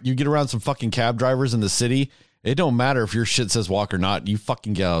York. You get around some fucking cab drivers in the city. It don't matter if your shit says walk or not. You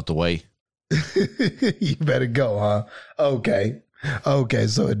fucking get out the way. You better go, huh? Okay.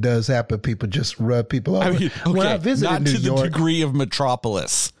 So it does happen. People just rub people over. I mean, okay, when I visited not New to York, the degree of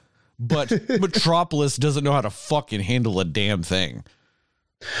Metropolis, but Metropolis doesn't know how to fucking handle a damn thing.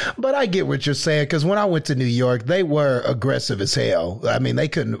 But I get what you're saying, because when I went to New York, they were aggressive as hell. I mean, they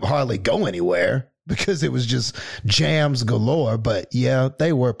couldn't hardly go anywhere because it was just jams galore. But yeah,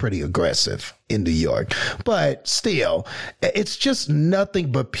 they were pretty aggressive in New York. But still, it's just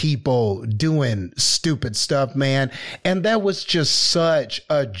nothing but people doing stupid stuff, man. And that was just such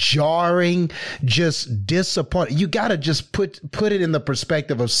a jarring, just disappointing. You got to just put it in the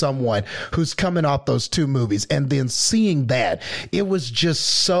perspective of someone who's coming off those two movies and then seeing that. It was just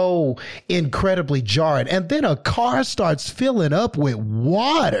so incredibly jarring. And then a car starts filling up with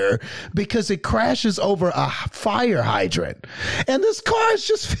water because it crashes over a fire hydrant. And this car is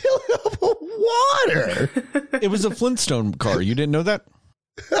just filling up with water. It was a Flintstone car. You didn't know that?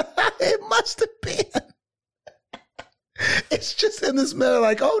 It must have been. It's just in this man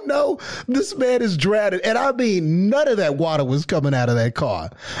like, oh no, this man is drowning. And I mean, none of that water was coming out of that car.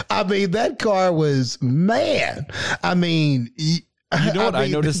 I mean, that car was, man. I mean, you know what I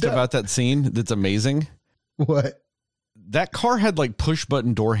noticed about that scene that's amazing? What? That car had like push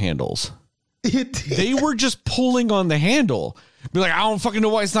button door handles. It did. They were just pulling on the handle. Be like, I don't fucking know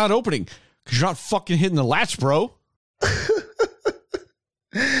why it's not opening. Because you're not fucking hitting the latch, bro.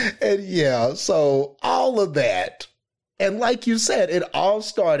 And yeah, so all of that. And like you said, it all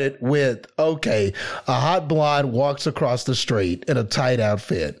started with, okay, a hot blonde walks across the street in a tight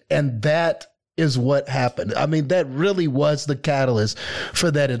outfit. And that is what happened. I mean, that really was the catalyst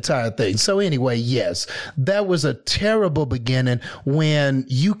for that entire thing. So anyway, yes, that was a terrible beginning when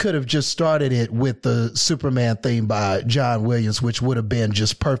you could have just started it with the Superman theme by John Williams, which would have been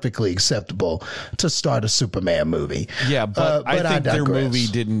just perfectly acceptable to start a Superman movie. Yeah, but I think their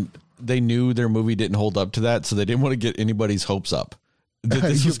movie they knew their movie didn't hold up to that, so they didn't want to get anybody's hopes up that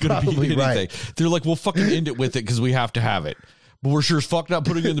this was going to be anything. Right. They're like, we'll fucking end it with it because we have to have it. But we're sure as fuck not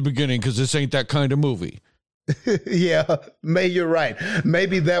putting it in the beginning because this ain't that kind of movie. Yeah, you're right.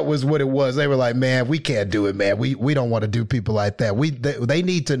 Maybe that was what it was. They were like, man, we can't do it, man. We don't want to do people like that. They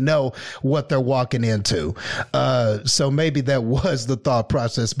need to know what they're walking into. So maybe that was the thought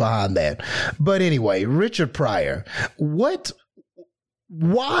process behind that. But anyway, Richard Pryor,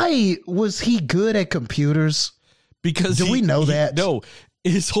 why was he good at computers? Because do we know that? No,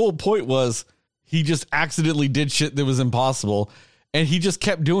 his whole point was he just accidentally did shit that was impossible and he just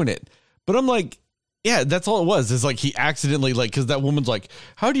kept doing it. But I'm like, yeah, that's all it was. It's like he accidentally, like, because that woman's like,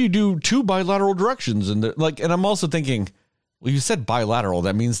 how do you do two bilateral directions? And like, and I'm also thinking, well, you said bilateral.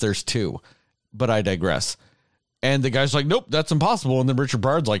 That means there's two, but I digress. And the guy's like, nope, that's impossible. And then Richard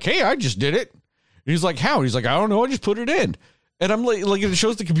Pryor's like, hey, I just did it. And he's like, how? He's like, I don't know. I just put it in. And I'm like, it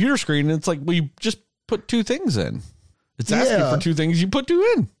shows the computer screen and it's like, well, you just put two things in. It's asking for two things. You put two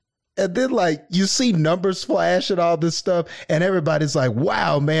in. And then, like, you see numbers flash and all this stuff, and everybody's like,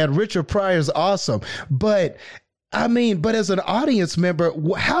 wow, man, Richard Pryor's awesome. But, I mean, as an audience member,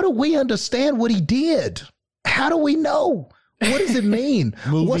 how do we understand what he did? How do we know? What does it mean?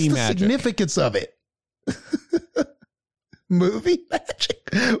 What's the significance of it? Movie magic?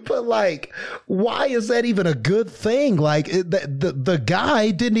 But like, why is that even a good thing? Like the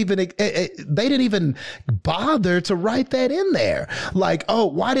guy didn't even, they didn't even bother to write that in there. Like, oh,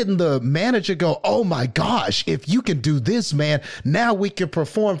 why didn't the manager go, oh my gosh, if you can do this, man, now we can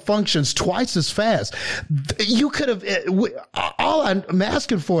perform functions twice as fast. You could have, all I'm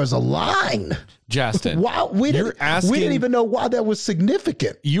asking for is a line. Justin, wow, we didn't even know why that was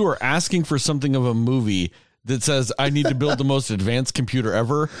significant. You are asking for something of a movie that says I need to build the most advanced computer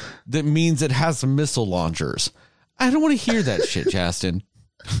ever. That means it has missile launchers. I don't want to hear that shit, Justin.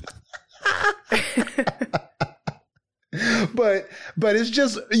 But it's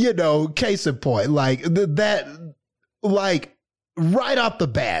just, you know, case in point, like right off the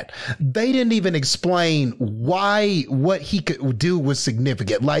bat, they didn't even explain why what he could do was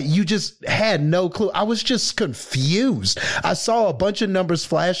significant. Like, you just had no clue. I was just confused. I saw a bunch of numbers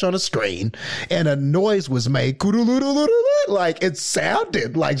flash on a screen and a noise was made. Like, it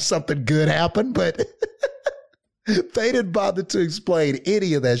sounded like something good happened, but they didn't bother to explain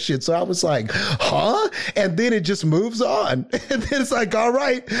any of that shit. So I was like, huh? And then it just moves on. And then it's like, all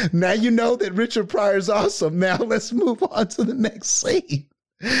right, now you know that Richard Pryor's awesome. Now let's move on to the next scene.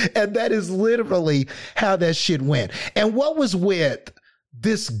 And that is literally how that shit went. And what was with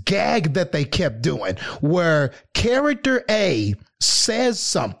this gag that they kept doing where character A says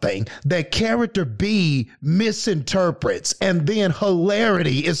something that character B misinterprets and then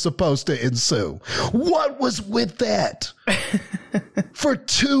hilarity is supposed to ensue. What was with that? For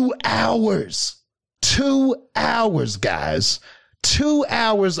 2 hours. 2 hours, guys. 2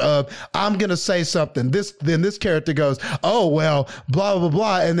 hours of, I'm going to say something. Then this character goes, oh, well, blah, blah,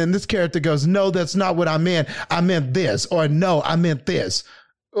 blah. And then this character goes, no, that's not what I meant. I meant this. Or no, I meant this.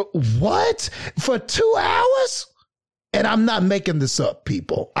 What? For 2 hours? And I'm not making this up,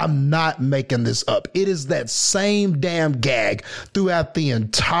 people. I'm not making this up. It is that same damn gag throughout the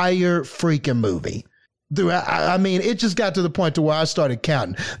entire freaking movie. I mean, it just got to the point to where I started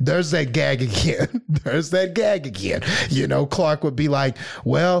counting. There's that gag again. There's that gag again. You know, Clark would be like,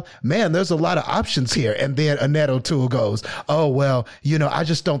 well, man, there's a lot of options here. And then Annette O'Toole goes, oh, well, you know, I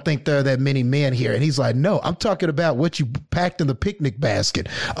just don't think there are that many men here. And he's like, no, I'm talking about what you packed in the picnic basket.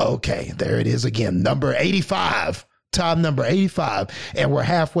 Okay, there it is again. Number 85. Time number 85. And we're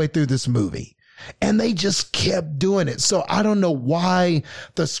halfway through this movie. And they just kept doing it. So I don't know why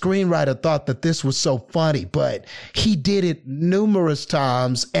the screenwriter thought that this was so funny, but he did it numerous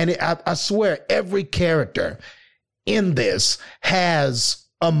times. And I swear every character in this has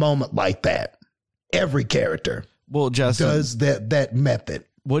a moment like that. Every character does that method.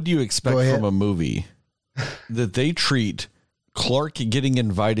 What do you expect from a movie that they treat Clark getting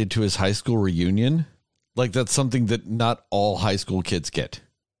invited to his high school reunion like that's something that not all high school kids get?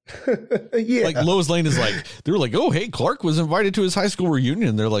 Yeah. Like Lois Lane is like, they were like, oh, hey, Clark was invited to his high school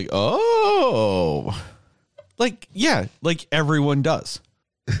reunion. They're like, oh, like, yeah, like everyone does.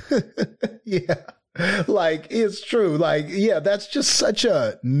 Yeah. Like, it's true. Like, yeah, that's just such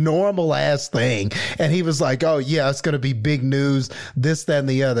a normal ass thing. And he was like, oh yeah, it's going to be big news, this, that, and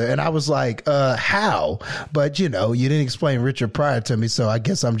the other. And I was like, how? But you know, you didn't explain Richard Pryor to me. So I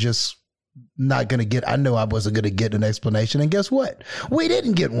guess I'm just not going to get, I know I wasn't going to get an explanation. And guess what? We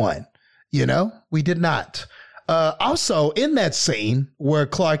didn't get one. You know, we did not. Also in that scene where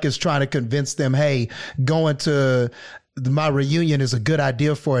Clark is trying to convince them, hey, going to my reunion is a good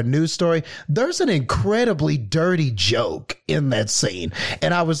idea for a news story, there's an incredibly dirty joke in that scene.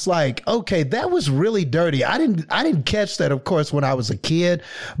 And I was like, okay, that was really dirty. I didn't catch that, of course, when I was a kid,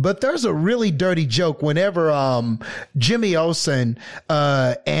 but there's a really dirty joke whenever Jimmy Olsen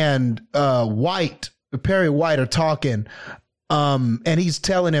and Perry White are talking. And he's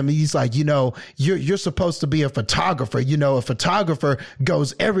telling him, he's like, you know, you're supposed to be a photographer. You know, a photographer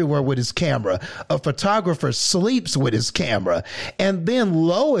goes everywhere with his camera. A photographer sleeps with his camera. And then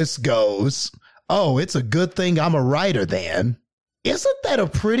Lois goes, oh, it's a good thing I'm a writer then. Isn't that a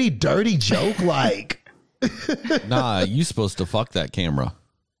pretty dirty joke? Like, nah, you supposed to fuck that camera.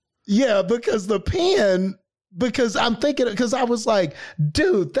 Yeah, because I'm thinking, because I was like,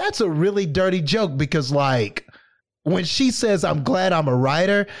 dude, that's a really dirty joke because like, when she says, I'm glad I'm a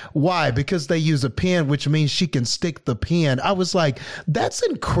writer, why? Because they use a pen, which means she can stick the pen. I was like, that's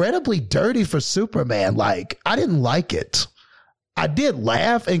incredibly dirty for Superman. Like, I didn't like it. I did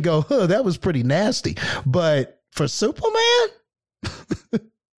laugh and go, huh, that was pretty nasty. But for Superman,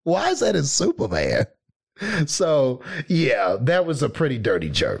 why is that in Superman? So, yeah, that was a pretty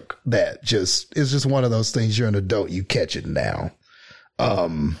dirty joke. That just is just one of those things. You're an adult, you catch it now.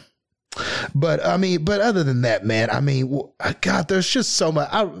 But I mean, but other than that, man, I mean, God, there's just so much.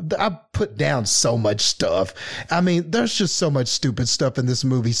 I put down so much stuff. I mean, there's just so much stupid stuff in this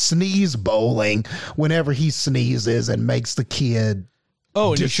movie. Sneeze bowling whenever he sneezes and makes the kid.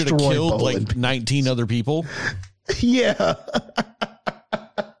 Oh, and you should have killed bowling like 19 other people. Yeah.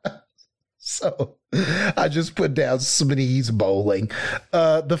 So I just put down sneeze bowling.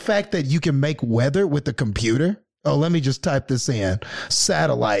 The fact that you can make weather with the computer. Oh, let me just type this in.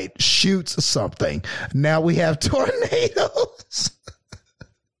 Satellite shoots something. Now we have tornadoes.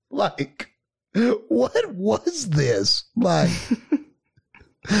 Like, what was this? Like,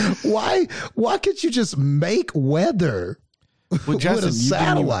 why could you just make weather well, Justin, with a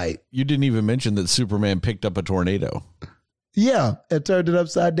satellite? You didn't even mention that Superman picked up a tornado. Yeah, and turned it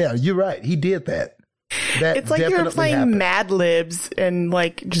upside down. You're right. He did that. It's like you were playing happened. Mad Libs and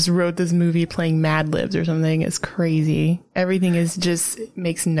like just wrote this movie playing Mad Libs or something. It's crazy. Everything is just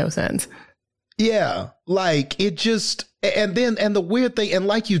makes no sense. Yeah, like it just, and the weird thing, and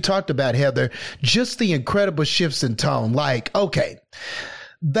like you talked about, Heather, just the incredible shifts in tone. Like, okay,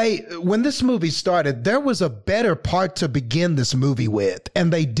 when this movie started, there was a better part to begin this movie with,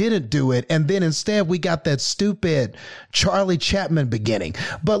 and they didn't do it. And then instead we got that stupid Charlie Chaplin beginning.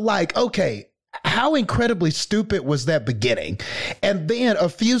 But like, okay, how incredibly stupid was that beginning? And then a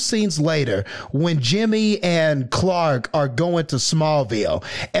few scenes later, when Jimmy and Clark are going to Smallville,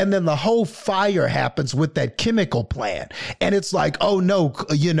 and then the whole fire happens with that chemical plant, and it's like, oh no,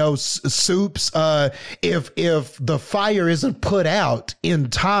 you know, Soups, if the fire isn't put out in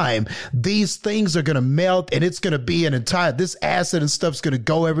time, these things are going to melt, and it's going to be this acid and stuff's going to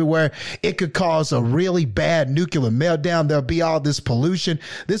go everywhere. It could cause a really bad nuclear meltdown. There'll be all this pollution.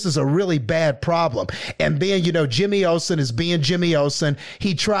 This is a really bad problem. And then, you know, Jimmy Olsen is being Jimmy Olsen.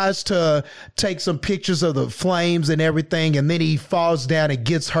 He tries to take some pictures of the flames and everything, and then he falls down and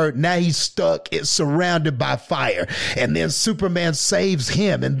gets hurt. Now he's stuck. It's surrounded by fire. And then Superman saves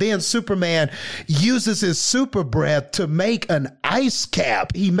him. And then Superman uses his super breath to make an ice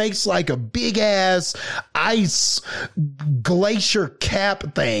cap. He makes like a big ass ice glacier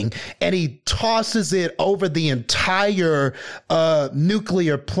cap thing, and he tosses it over the entire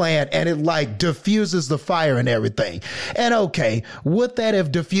nuclear plant, and it like diffuses the fire and everything. And okay, would that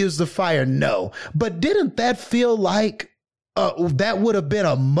have diffused the fire? No. But didn't that feel like that would have been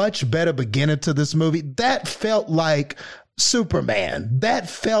a much better beginning to this movie? That felt like Superman. That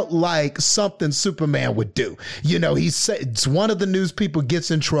felt like something Superman would do. You know, one of the news people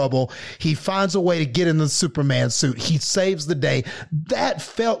gets in trouble. He finds a way to get in the Superman suit. He saves the day. That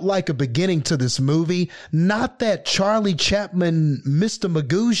felt like a beginning to this movie, not that Charlie Chaplin, Mr.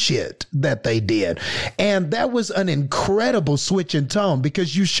 Magoo shit that they did. And that was an incredible switch in tone,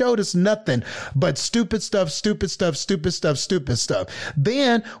 because you showed us nothing but stupid stuff, stupid stuff, stupid stuff, stupid stuff.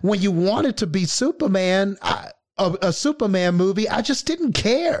 Then when you wanted to be Superman, a Superman movie, I just didn't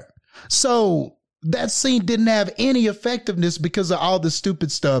care. So that scene didn't have any effectiveness because of all the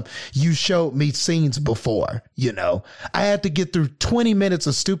stupid stuff you showed me scenes before. You know, I had to get through 20 minutes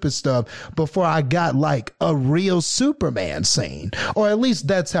of stupid stuff before I got like a real Superman scene, or at least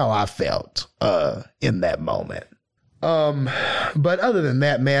that's how I felt in that moment. But other than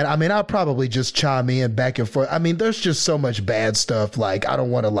that, man, I mean, I'll probably just chime in back and forth. I mean, there's just so much bad stuff. Like, I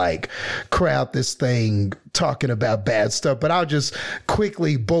don't want to like crowd this thing talking about bad stuff, but I'll just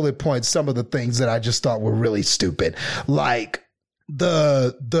quickly bullet point some of the things that I just thought were really stupid. Like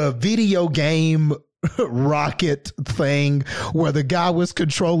the video game rocket thing where the guy was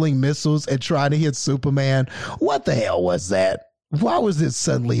controlling missiles and trying to hit Superman. What the hell was that? Why was it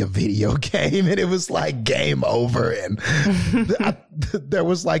suddenly a video game? And it was like game over, and there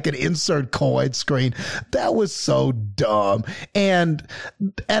was like an insert coin screen. That was so dumb. And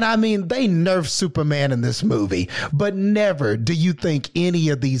I mean, they nerfed Superman in this movie, but never do you think any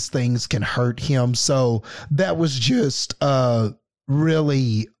of these things can hurt him. So that was just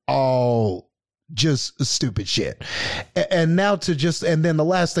really all just stupid shit. And now and then the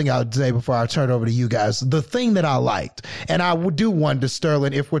last thing I would say before I turn it over to you guys, the thing that I liked, and I would do wonder,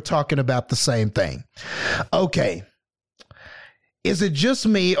 Sterling, if we're talking about the same thing. Okay. Is it just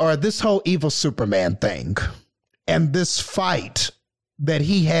me, or this whole evil Superman thing and this fight that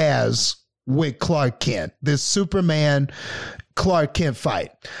he has with Clark Kent, this Superman Clark Kent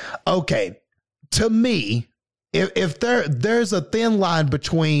fight? Okay. To me, if there's a thin line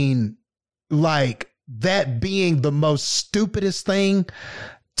between like that being the most stupidest thing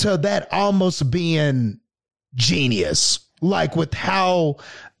to that almost being genius, like with how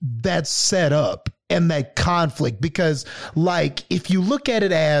that's set up and that conflict, because like if you look at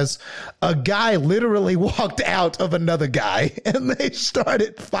it as a guy literally walked out of another guy and they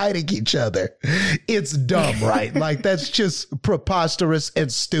started fighting each other, it's dumb, right? Like that's just preposterous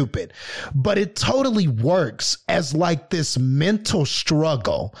and stupid. But it totally works as like this mental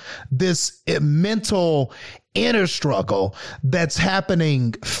struggle, this mental inner struggle that's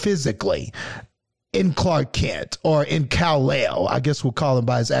happening physically in Clark Kent, or in Kal-El, I guess we'll call him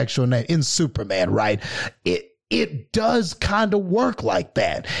by his actual name, in Superman, right? It does kind of work like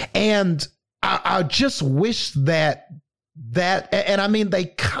that. And I just wish that, and I mean, they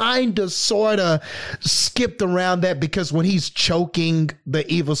kind of sort of skipped around that, because when he's choking the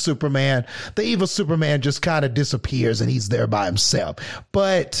evil Superman just kind of disappears and he's there by himself.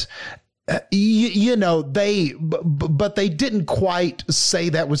 But you know, but they didn't quite say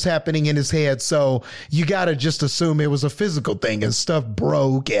that was happening in his head. So you got to just assume it was a physical thing and stuff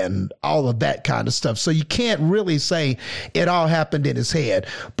broke and all of that kind of stuff. So you can't really say it all happened in his head.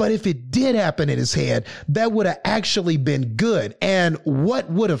 But if it did happen in his head, that would have actually been good. And what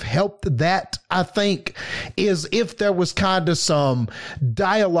would have helped that, I think, is if there was kind of some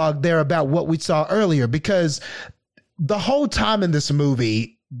dialogue there about what we saw earlier, because the whole time in this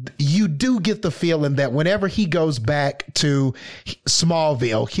movie, you do get the feeling that whenever he goes back to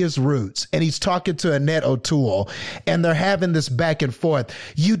Smallville, his roots, and he's talking to Annette O'Toole and they're having this back and forth,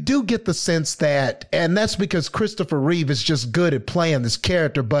 you do get the sense that, and that's because Christopher Reeve is just good at playing this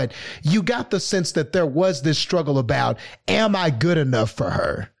character, but you got the sense that there was this struggle about, am I good enough for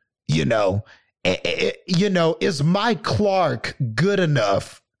her? You know, is my Clark good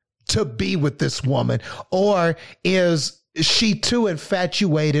enough to be with this woman, or is she too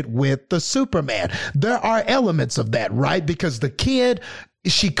infatuated with the Superman? There are elements of that, right? Because the kid,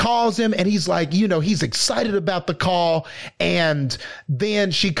 she calls him and he's like, you know, he's excited about the call. And then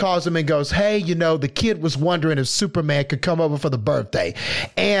she calls him and goes, hey, you know, the kid was wondering if Superman could come over for the birthday.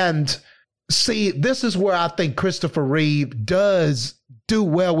 And see, this is where I think Christopher Reeve does do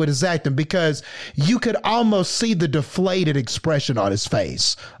well with his acting, because you could almost see the deflated expression on his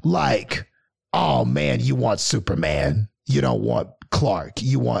face. Like, oh man, you want Superman. You don't want Clark.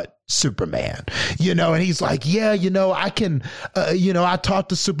 You want Superman, you know, and he's like, yeah, you know, I can, you know, I talked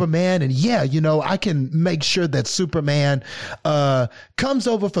to Superman, and yeah, you know, I can make sure that Superman comes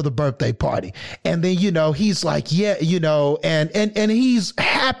over for the birthday party. And then, you know, he's like, yeah, you know, and he's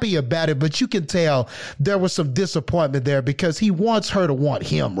happy about it, but you can tell there was some disappointment there, because he wants her to want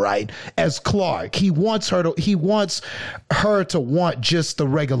him, right? As Clark, he wants her to want just the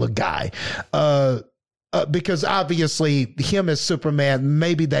regular guy. Because obviously him as Superman,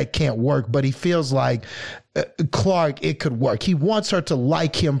 maybe that can't work, but he feels like Clark, it could work. He wants her to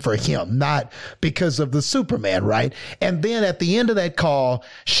like him for him, not because of the Superman, right? And then at the end of that call,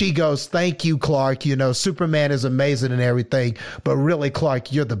 she goes, thank you, Clark. You know, Superman is amazing and everything, but really,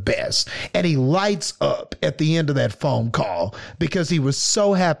 Clark, you're the best. And he lights up at the end of that phone call because he was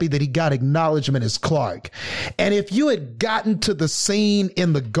so happy that he got acknowledgement as Clark. And if you had gotten to the scene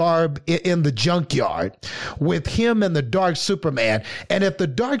in the junkyard with him and the Dark Superman, and if the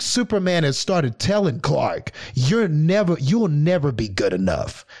Dark Superman had started telling Clark, you'll never be good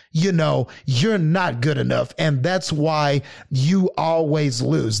enough. You know, you're not good enough. And that's why you always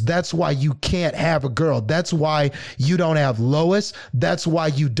lose. That's why you can't have a girl. That's why you don't have Lois. That's why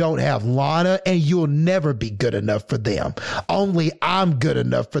you don't have Lana, and you'll never be good enough for them. Only I'm good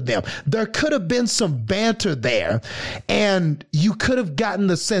enough for them. There could have been some banter there, and you could have gotten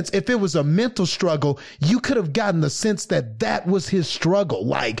the sense, if it was a mental struggle, you could have gotten the sense that that was his struggle.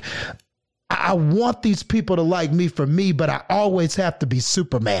 Like, I want these people to like me for me, but I always have to be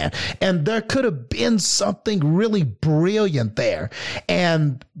Superman. And there could have been something really brilliant there.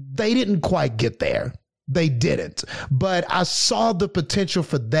 And they didn't quite get there. They didn't. But I saw the potential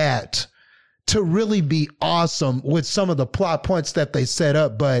for that to really be awesome with some of the plot points that they set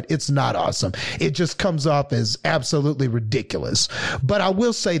up, but it's not awesome. It just comes off as absolutely ridiculous. But I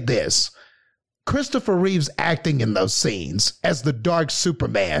will say this. Christopher Reeve's acting in those scenes as the Dark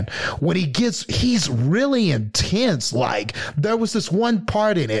Superman, when he's really intense. Like, there was this one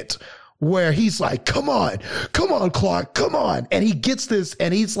part in it where he's like, come on, Clark, come on. And he gets this,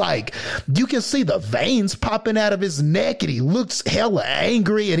 and he's like, you can see the veins popping out of his neck, and he looks hella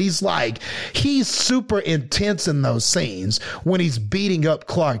angry. And he's like, he's super intense in those scenes when he's beating up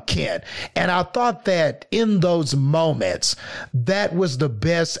Clark Kent. And I thought that in those moments, that was the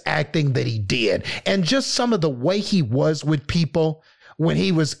best acting that he did. And just some of the way he was with people when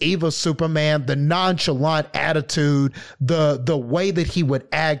he was evil Superman, the nonchalant attitude, the way that he would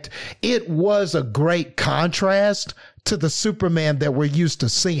act, it was a great contrast to the Superman that we're used to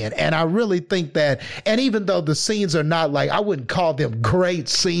seeing. And I really think that, and even though the scenes are not like, I wouldn't call them great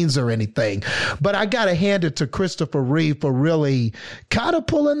scenes or anything, but I got to hand it to Christopher Reeve for really kind of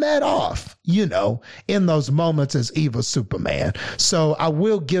pulling that off, you know, in those moments as evil Superman. So I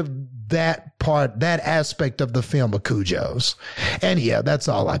will give that part, that aspect of the film a kudos. And yeah, that's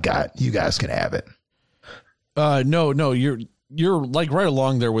all I got. You guys can have it. No, you're like right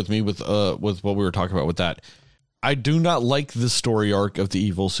along there with me with what we were talking about with that. I do not like the story arc of the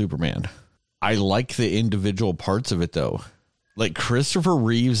evil Superman. I like the individual parts of it though. Like Christopher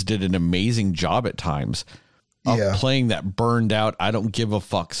Reeves did an amazing job at times of playing that burned out, I don't give a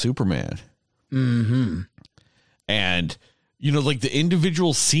fuck Superman. Mm-hmm. And you know, like the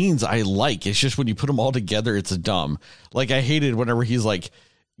individual scenes I like, it's just when you put them all together, it's dumb. Like I hated whenever he's like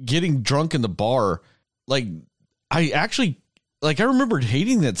getting drunk in the bar. Like I remembered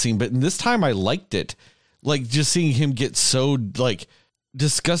hating that scene, but in this time I liked it. Like just seeing him get so like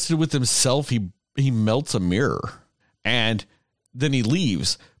disgusted with himself, he melts a mirror and then he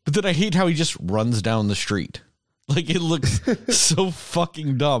leaves. But then I hate how he just runs down the street. Like it looks so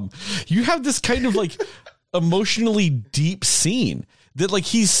fucking dumb. You have this kind of like emotionally deep scene that like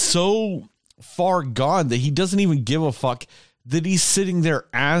he's so far gone that he doesn't even give a fuck that he's sitting there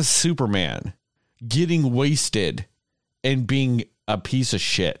as Superman getting wasted and being a piece of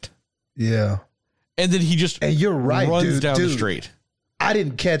shit. Yeah. And then he just and you're right, runs down the street. I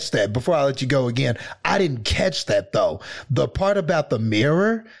didn't catch that. Before I let you go again, I didn't catch that though. The part about the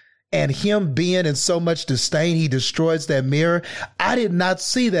mirror and him being in so much disdain, he destroys that mirror. I did not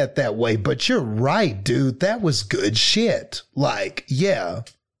see that way, but you're right, dude. That was good shit. Like, yeah,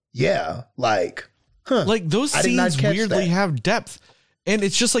 like, like those scenes weirdly have depth. And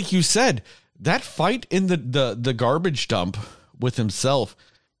it's just like you said, that fight in the garbage dump with himself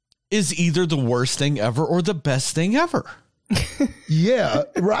is either the worst thing ever or the best thing ever. Yeah,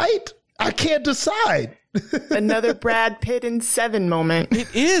 right? I can't decide. Another Brad Pitt in Seven moment.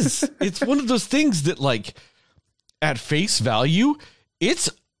 It is. It's one of those things that, like, at face value, it's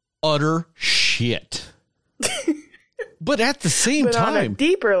utter shit. But at the same time, on a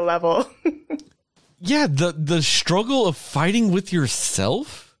deeper level. yeah, the struggle of fighting with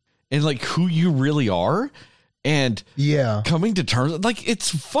yourself and like who you really are and coming to terms, like, it's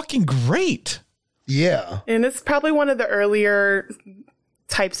fucking great. Yeah. And it's probably one of the earlier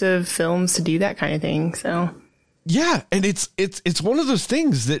types of films to do that kind of thing. So yeah, and it's one of those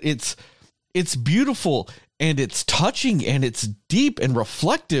things that it's beautiful and it's touching and it's deep and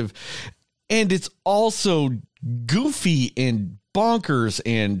reflective and it's also goofy and bonkers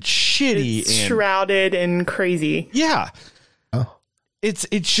and shitty it's and shrouded and crazy. Yeah. Oh.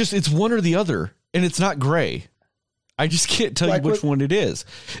 It's one or the other, and it's not gray. I just can't tell you which one it is.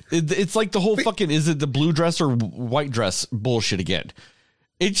 It's like the whole fucking, is it the blue dress or white dress bullshit again?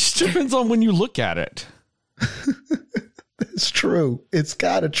 It just depends on when you look at it. It's true. It's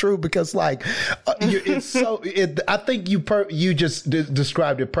kind of true because, like, it's so. I think you just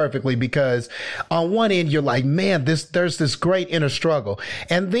described it perfectly because on one end you're like, man, there's this great inner struggle,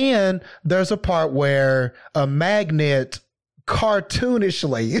 and then there's a part where a magnet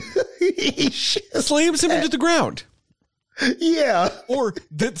cartoonishly slams him into the ground. Yeah. Or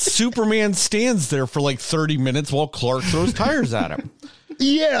that Superman stands there for like 30 minutes while Clark throws tires at him.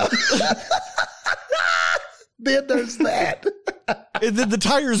 Yeah. Then there's that. And then the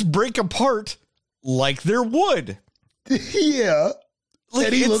tires break apart like they're wood. Yeah. Like,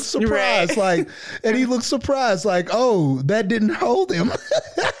 and he looks surprised, right. like, oh, that didn't hold him.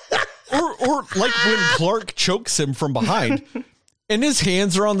 or like when Clark chokes him from behind and his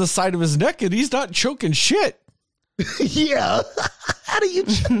hands are on the side of his neck and he's not choking shit. Yeah. How do you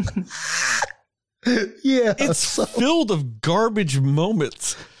Yeah. It's filled of garbage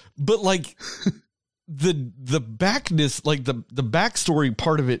moments, but like the backness, like the backstory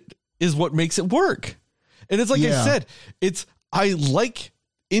part of it is what makes it work. And it's like I said, I like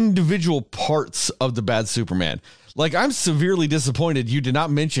individual parts of the bad Superman. Like, I'm severely disappointed you did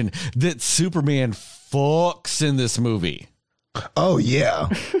not mention that Superman fucks in this movie. Oh, yeah.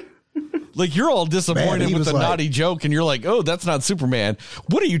 Like, you're all disappointed with the naughty joke, and you're like, oh, that's not Superman.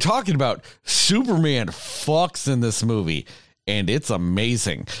 What are you talking about? Superman fucks in this movie, and it's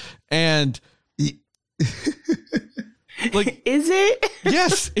amazing. And like, is it?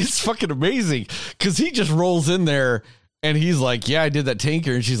 Yes, it's fucking amazing because he just rolls in there and he's like, yeah, I did that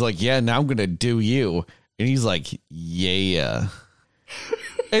tanker. And she's like, yeah, now I'm going to do you. And he's like, yeah.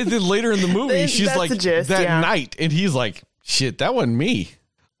 And then later in the movie, she's like, night. And he's like, shit, that wasn't me.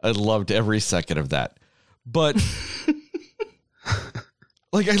 I loved every second of that. But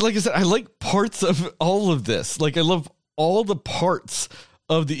like I said, I like parts of all of this. Like, I love all the parts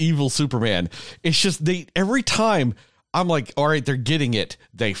of the evil Superman. It's just every time I'm like, all right, they're getting it,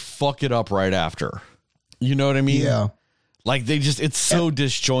 they fuck it up right after. You know what I mean? Yeah. Like, it's so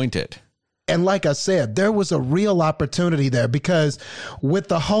disjointed. And like I said, there was a real opportunity there because with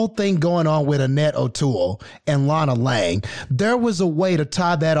the whole thing going on with Annette O'Toole and Lana Lang, there was a way to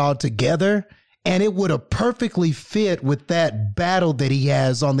tie that all together. And it would have perfectly fit with that battle that he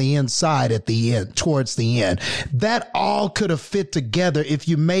has on the inside at the end, towards the end. That all could have fit together if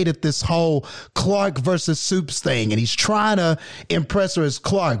you made it this whole Clark versus Supes thing. And he's trying to impress her as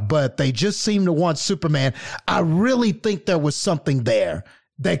Clark, but they just seem to want Superman. I really think there was something there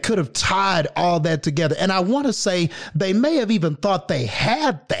that could have tied all that together. And I want to say they may have even thought they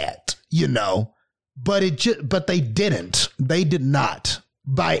had that, but they didn't. They did not.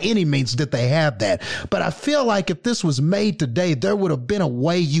 By any means did they have that. But I feel like if this was made today, there would have been a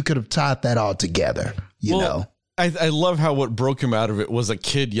way you could have tied that all together, you know? I love how what broke him out of it was a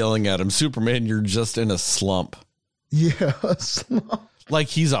kid yelling at him, Superman, you're just in a slump. Yeah, a slump. Like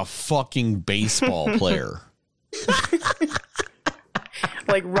he's a fucking baseball player.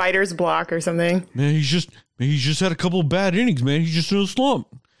 Like writer's block or something. Man, he's just had a couple of bad innings, man. He's just in a slump.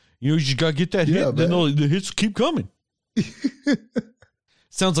 You just got to get that hit, then the hits keep coming.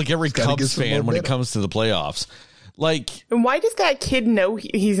 Sounds like every Cubs fan when it comes to the playoffs. Like, and why does that kid know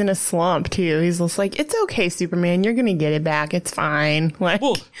he's in a slump too? He's just like, it's okay, Superman, you're gonna get it back. It's fine. Like,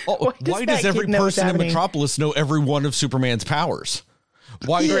 well, why does every person in Metropolis know every one of Superman's powers?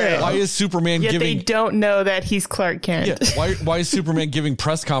 Why is Superman Yet giving? They don't know that he's Clark Kent. Yeah, why is Superman giving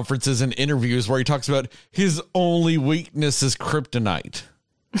press conferences and interviews where he talks about his only weakness is kryptonite?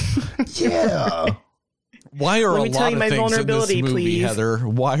 Yeah. Why are a lot of things in this movie, please? Heather?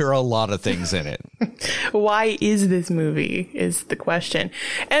 Why are a lot of things in it? Why is this movie is the question.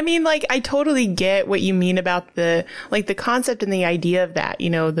 I mean, like, I totally get what you mean about the concept and the idea of that,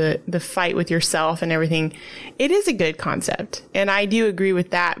 the fight with yourself and everything. It is a good concept. And I do agree with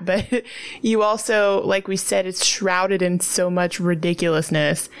that. But you also, like we said, it's shrouded in so much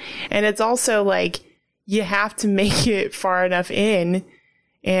ridiculousness. And it's also like, you have to make it far enough in.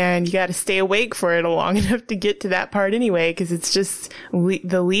 And you got to stay awake for it long enough to get to that part anyway, because it's just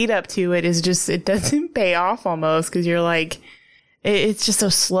the lead up to it is just, it doesn't pay off almost because you're like, it's just so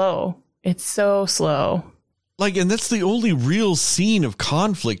slow. It's so slow. Like, and that's the only real scene of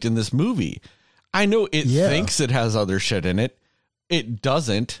conflict in this movie. I know it thinks it has other shit in it. It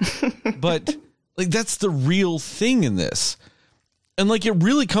doesn't. But like, that's the real thing in this. And like, it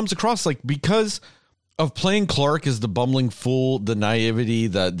really comes across like, because of playing Clark as the bumbling fool, the naivety,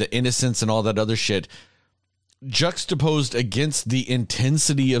 the innocence and all that other shit, juxtaposed against the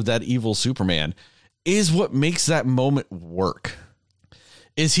intensity of that evil Superman is what makes that moment work.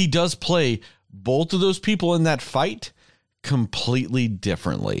 Is he does play both of those people in that fight completely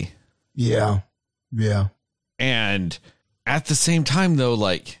differently. Yeah. Yeah. And at the same time though,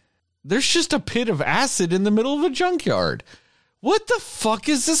 like, there's just a pit of acid in the middle of a junkyard. What the fuck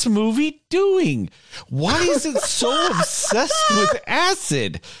is this movie doing? Why is it so obsessed with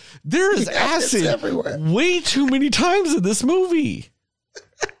acid? There is acid everywhere. Way too many times in this movie.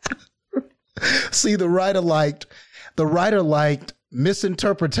 See, the writer liked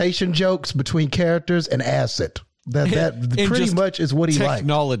misinterpretation jokes between characters and acid. That pretty much is what he liked.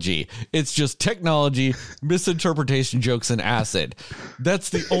 Technology. It's just technology, misinterpretation jokes, and acid.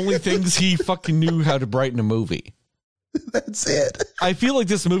 That's the only things he fucking knew how to brighten a movie. That's it. I feel like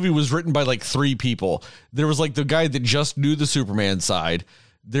this movie was written by like three people. There was like the guy that just knew the Superman side.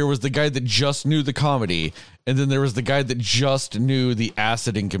 There was the guy that just knew the comedy. And then there was the guy that just knew the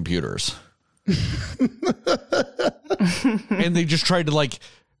acid in computers. And they just tried to like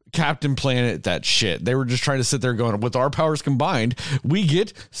Captain Planet that shit. They were just trying to sit there going, with our powers combined, we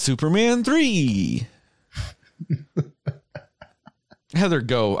get Superman 3. Heather,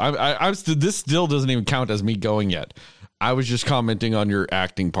 go. This still doesn't even count as me going yet. I was just commenting on your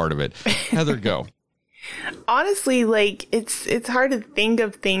acting part of it. Heather, go. Honestly, like, it's hard to think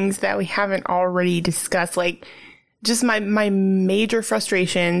of things that we haven't already discussed. Like, just my major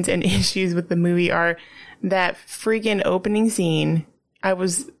frustrations and issues with the movie are that freaking opening scene. I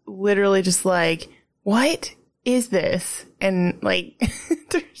was literally just like, what is this? And like,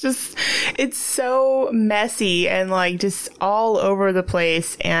 it's so messy and like just all over the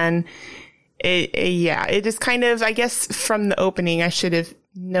place. And it just kind of, I guess from the opening, I should have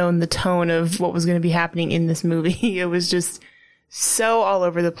known the tone of what was going to be happening in this movie. It was just so all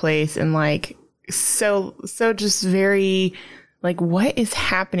over the place and like, so just very like, what is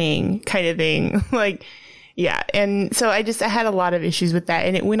happening kind of thing. Like, Yeah. And so I had a lot of issues with that.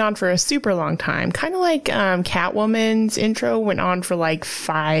 And it went on for a super long time. Kind of like Catwoman's intro went on for like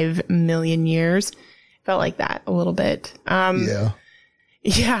 5 million years. Felt like that a little bit. Yeah.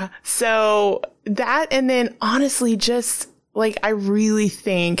 Yeah. So that, and then honestly, just like, I really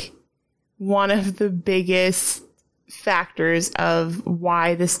think one of the biggest factors of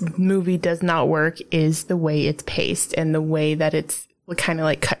why this movie does not work is the way it's paced and the way that it's kind of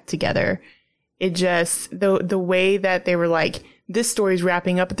like cut together. It just, the way that they were like, this story's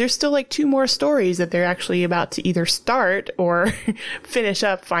wrapping up, but there's still like 2 more stories that they're actually about to either start or finish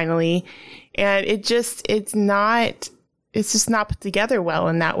up finally. And it's just not put together well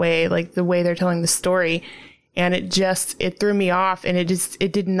in that way, like the way they're telling the story. And it threw me off, and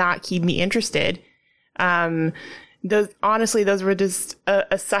it did not keep me interested. Those were just,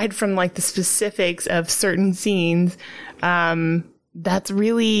 aside from like the specifics of certain scenes, that's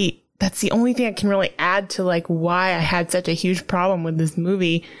the only thing I can really add to like why I had such a huge problem with this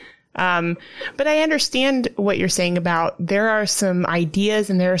movie. But I understand what you're saying about there are some ideas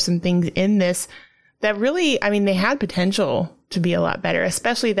and there are some things in this that really, I mean, they had potential to be a lot better,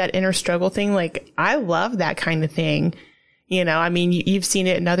 especially that inner struggle thing. Like, I love that kind of thing. You know, I mean, you've seen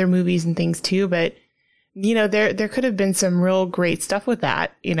it in other movies and things too, but you know, there could have been some real great stuff with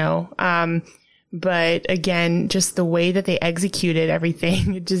that, you know. But again, just the way that they executed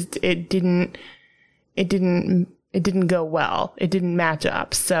everything, it didn't go well. It didn't match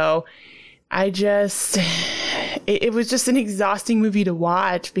up. So it was just an exhausting movie to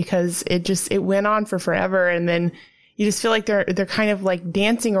watch because it went on for forever. And then you just feel like they're kind of like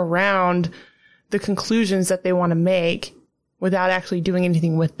dancing around the conclusions that they want to make without actually doing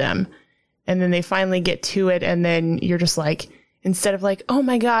anything with them. And then they finally get to it. And then you're just like, instead of like, oh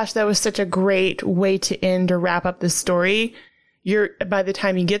my gosh, that was such a great way to end or wrap up this story, by the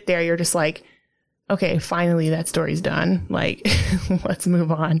time you get there, you're just like, okay, finally that story's done. Like, let's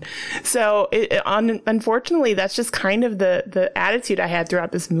move on. So unfortunately, that's just kind of the attitude I had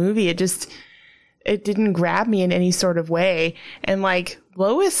throughout this movie. It didn't grab me in any sort of way. And like,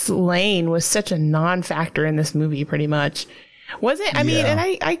 Lois Lane was such a non-factor in this movie, pretty much. Wasn't, I mean, and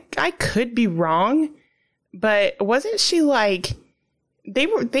I could be wrong, but wasn't she like, they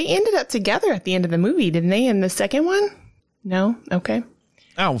ended up together at the end of the movie, didn't they? In the second one? No? Okay.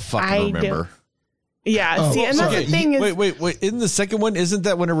 I don't fucking remember. Yeah. Oh, see, and that's the thing is, wait. In the second one, isn't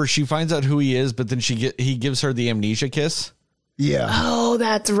that whenever she finds out who he is, but then he gives her the amnesia kiss? Yeah. Oh,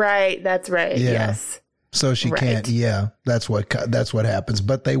 that's right. Yeah. Yes. So she can't. Yeah, that's what happens.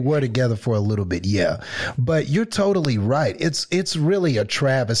 But they were together for a little bit. Yeah, but you're totally right. It's really a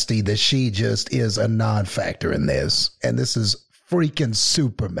travesty that she just is a non-factor in this, and this is freaking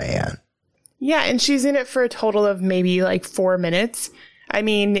Superman. Yeah, and she's in it for a total of maybe like 4 minutes. I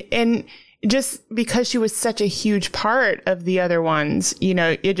mean, and just because she was such a huge part of the other ones, you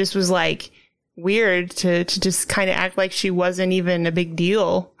know, it just was like weird to just kind of act like she wasn't even a big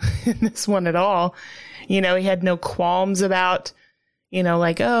deal in this one at all. You know, he had no qualms about, you know,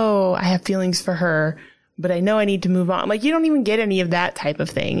 like, oh, I have feelings for her, but I know I need to move on. Like, you don't even get any of that type of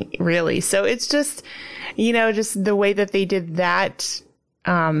thing, really. So it's just, you know, just the way that they did that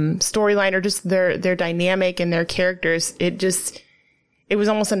storyline, or just their dynamic and their characters, it was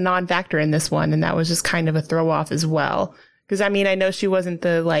almost a non-factor in this one. And that was just kind of a throw off as well. Because, I mean, I know she wasn't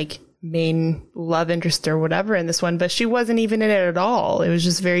the, like, main love interest or whatever in this one, but she wasn't even in it at all. It was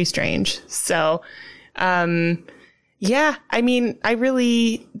just very strange. So, yeah, I mean,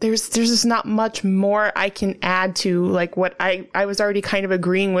 there's just not much more I can add to like what I was already kind of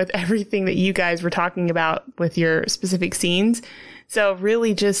agreeing with everything that you guys were talking about with your specific scenes. So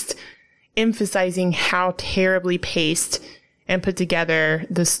really just emphasizing how terribly paced and put together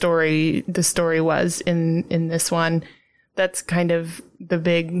the story was in this one. That's kind of the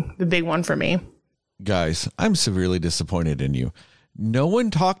big one for me. Guys, I'm severely disappointed in you. No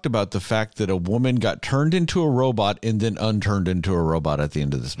one talked about the fact that a woman got turned into a robot and then unturned into a robot at the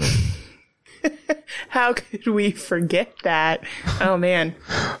end of this movie. How could we forget that? Oh, man.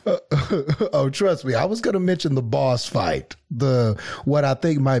 Oh, trust me. I was going to mention the boss fight. What I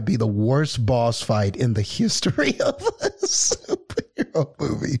think might be the worst boss fight in the history of superhero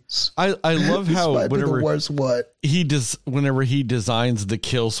movies. I love how whenever the worst what whenever he designs the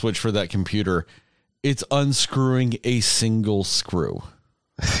kill switch for that computer, it's unscrewing a single screw.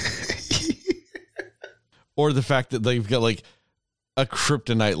 Or the fact that they've got like a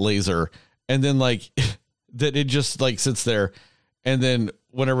kryptonite laser and then like that it just like sits there, and then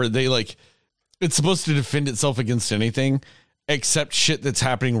whenever they like, it's supposed to defend itself against anything except shit that's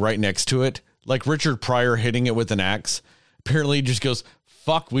happening right next to it. Like Richard Pryor hitting it with an axe. Apparently it just goes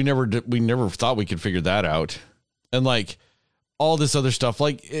fuck, we never thought we could figure that out. And like all this other stuff,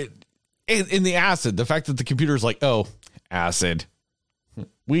 like in the acid, the fact that the computer's like, oh, acid,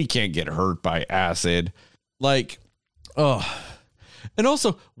 we can't get hurt by acid. Like, oh, and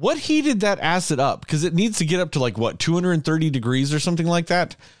also what heated that acid up? Because it needs to get up to like what, 230 degrees or something like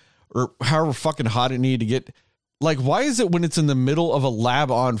that, or however fucking hot it needed to get. Like, why is it when it's in the middle of a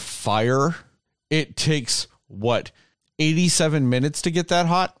lab on fire, it takes what, 87 minutes to get that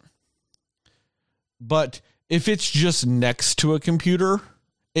hot? But if it's just next to a computer,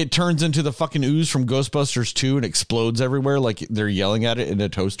 it turns into the fucking ooze from Ghostbusters 2 and explodes everywhere like they're yelling at it in a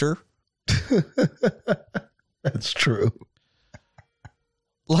toaster. That's true.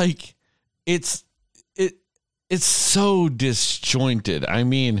 Like, it's so disjointed. I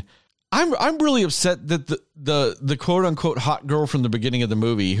mean, I'm really upset that the quote unquote hot girl from the beginning of the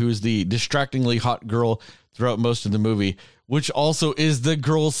movie, who's the distractingly hot girl throughout most of the movie, which also is the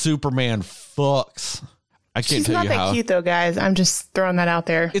girl Superman fucks. I can't tell you how. She's not that cute though, guys. I'm just throwing that out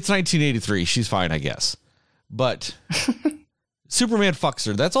there. It's 1983. She's fine, I guess. But Superman fucks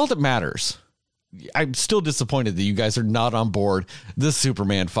her. That's all that matters. I'm still disappointed that you guys are not on board the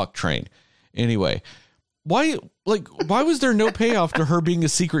Superman fuck train. Anyway, why was there no payoff to her being a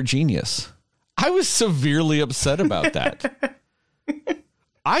secret genius? I was severely upset about that.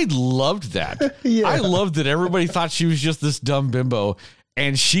 I loved that. Yeah. I loved that everybody thought she was just this dumb bimbo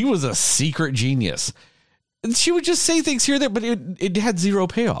and she was a secret genius. And she would just say things here and there, but it had zero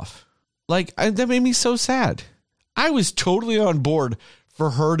payoff. Like, that made me so sad. I was totally on board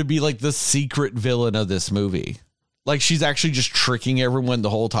for her to be like the secret villain of this movie. Like, she's actually just tricking everyone the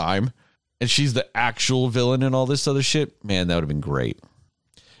whole time, and she's the actual villain and all this other shit. Man, that would have been great.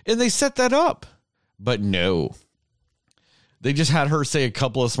 And they set that up. But no. They just had her say a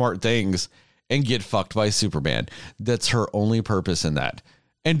couple of smart things and get fucked by Superman. That's her only purpose in that.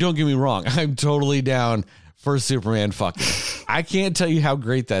 And don't get me wrong, I'm totally down for Superman fucking. I can't tell you how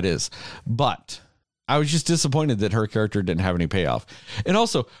great that is, but I was just disappointed that her character didn't have any payoff. And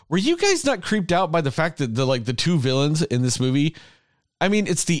also, were you guys not creeped out by the fact that the two villains in this movie, I mean,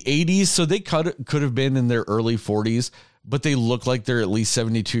 it's the 80s, so they could have been in their early 40s, but they look like they're at least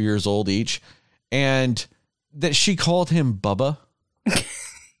 72 years old each, and that she called him Bubba?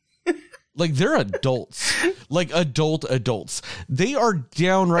 Like, they're adults, like adults. They are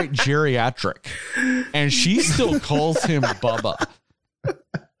downright geriatric, and she still calls him Bubba.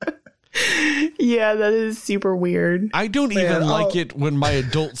 Yeah, that is super weird. I don't even like it when my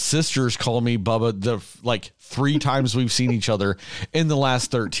adult sisters call me Bubba the 3 times we've seen each other in the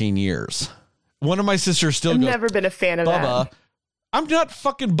last 13 years. One of my sisters still goes, never been a fan of Bubba. that. I'm not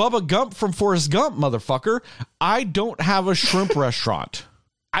fucking Bubba Gump from Forrest Gump, motherfucker. I don't have a shrimp restaurant.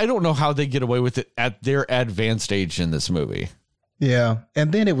 I don't know how they get away with it at their advanced age in this movie. Yeah.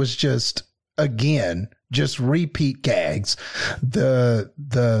 And then it was just, again, just repeat gags.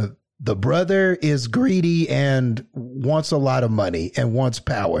 The brother is greedy and wants a lot of money and wants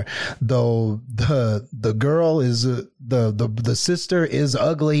power. Though the girl is the sister is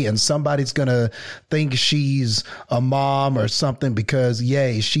ugly and somebody's gonna think she's a mom or something because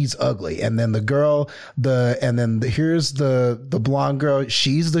she's ugly. And then here's the blonde girl.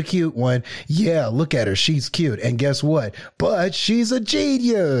 She's the cute one. Yeah, look at her. She's cute. And guess what? But she's a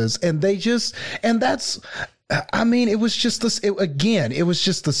genius. And that's. I mean, it was just this, it was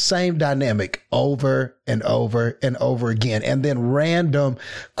just the same dynamic over and over and over again. And then random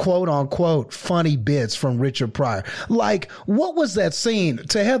quote unquote funny bits from Richard Pryor. Like, what was that scene?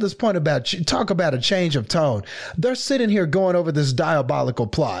 To Heather's point about, talk about a change of tone. They're sitting here going over this diabolical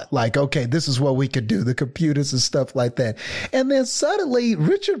plot. Like, okay, this is what we could do, the computers and stuff like that. And then suddenly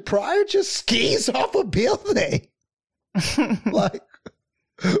Richard Pryor just skis off a building. Like,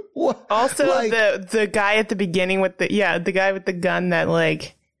 what? Also, the guy at the beginning with the guy with the gun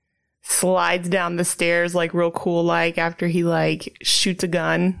that slides down the stairs real cool after he shoots a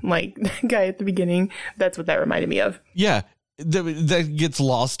gun, that guy at the beginning. That's what that reminded me of. Yeah, that gets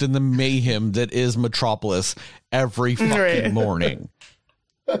lost in the mayhem that is Metropolis every fucking morning.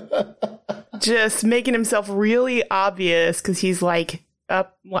 Just making himself really obvious because he's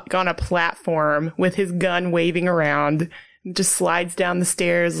up on a platform with his gun waving around. Just slides down the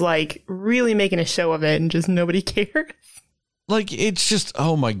stairs, really making a show of it, and just nobody cares. It's just,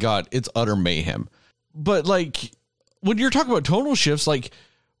 oh my God, it's utter mayhem. But when you're talking about tonal shifts,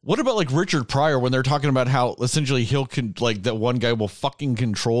 what about Richard Pryor when they're talking about how essentially he'll that one guy will fucking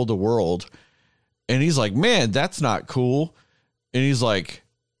control the world, and he's like, man, that's not cool, and he's like,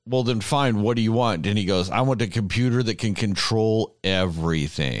 well then fine, what do you want? And he goes, I want a computer that can control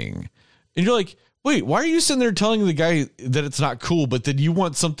everything, and you're like, Wait, why are you sitting there telling the guy that it's not cool, but then you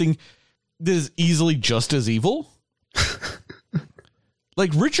want something that is easily just as evil?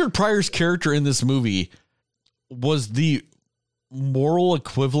 Like, Richard Pryor's character in this movie was the moral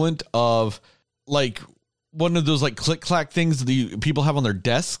equivalent of, like, one of those, like, click-clack things that the people have on their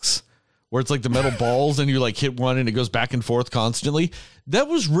desks, where it's like the metal balls and you, like, hit one and it goes back and forth constantly. That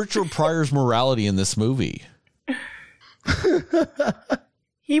was Richard Pryor's morality in this movie.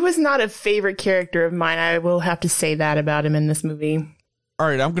 He was not a favorite character of mine. I will have to say that about him in this movie. All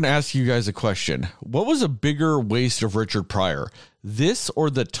right, I'm going to ask you guys a question. What was a bigger waste of Richard Pryor, this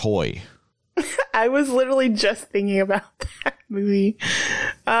or The Toy? I was literally just thinking about that movie.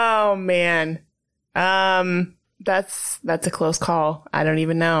 Oh, man. That's a close call. I don't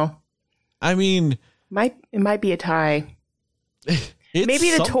even know. I mean, it might be a tie.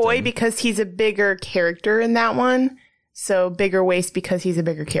 Maybe The Toy because he's a bigger character in that one. So bigger waste because he's a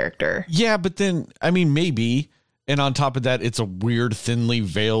bigger character. Yeah, but then, I mean, maybe. And on top of that, it's a weird, thinly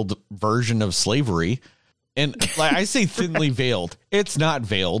veiled version of slavery. And like I say thinly veiled. It's not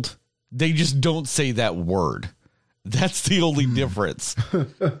veiled. They just don't say that word. That's the only difference.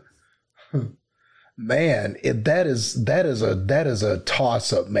 Man, that is a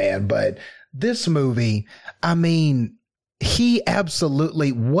toss up, man. But this movie, I mean, he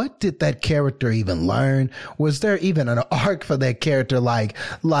absolutely, what did that character even learn? Was there even an arc for that character? Like,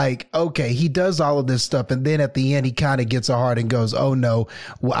 okay, he does all of this stuff. And then at the end, he kind of gets a heart and goes, oh no,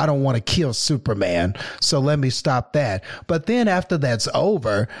 well, I don't want to kill Superman. So let me stop that. But then after that's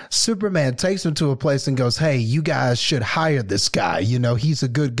over, Superman takes him to a place and goes, hey, you guys should hire this guy. You know, he's a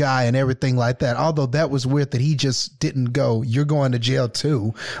good guy and everything like that. Although that was weird that he just didn't go, you're going to jail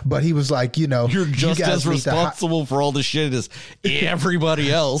too. But he was like, you know, you're just as responsible for all the shit as everybody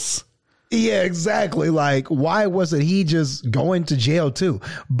else. Yeah, exactly. Like, why wasn't he just going to jail too?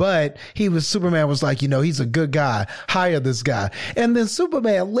 But Superman was like, you know, he's a good guy. Hire this guy. And then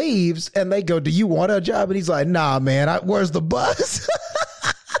Superman leaves and they go, do you want a job? And he's like, nah, man, where's the bus?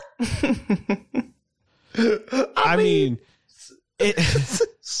 I mean,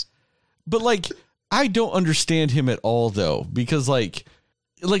 but like, I don't understand him at all though, because like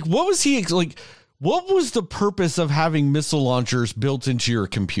what was he like? What was the purpose of having missile launchers built into your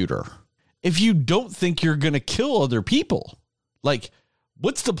computer if you don't think you're going to kill other people? Like,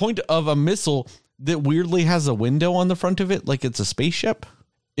 what's the point of a missile that weirdly has a window on the front of it, like it's a spaceship,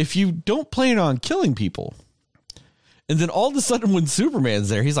 if you don't plan on killing people? And then all of a sudden when Superman's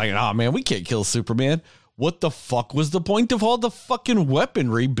there, he's like, oh man, we can't kill Superman. What the fuck was the point of all the fucking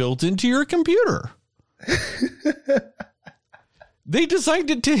weaponry built into your computer? They designed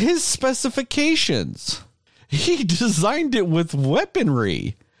it to his specifications. He designed it with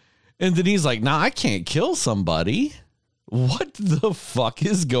weaponry. And then he's like, nah, I can't kill somebody. What the fuck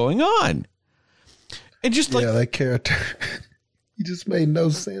is going on? And just like, yeah, that character, he just made no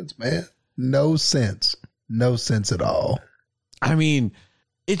sense, man. No sense. No sense at all. I mean,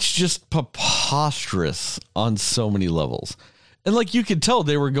 it's just preposterous on so many levels. And like, you could tell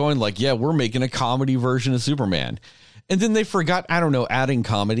they were going like, yeah, we're making a comedy version of Superman. And then they forgot, I don't know, adding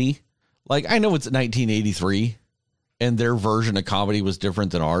comedy. Like, I know it's 1983 and their version of comedy was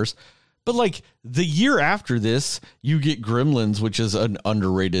different than ours. But like the year after this, you get Gremlins, which is an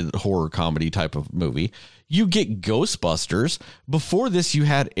underrated horror comedy type of movie. You get Ghostbusters. Before this, you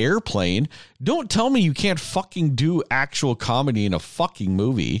had Airplane. Don't tell me you can't fucking do actual comedy in a fucking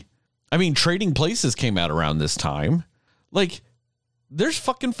movie. I mean, Trading Places came out around this time. Like, there's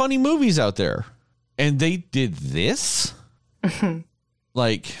fucking funny movies out there. And they did this?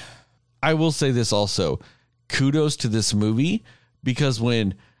 Like, I will say this also. Kudos to this movie, because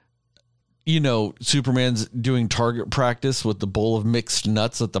when, you know, Superman's doing target practice with the bowl of mixed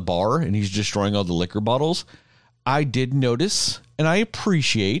nuts at the bar and he's destroying all the liquor bottles, I did notice and I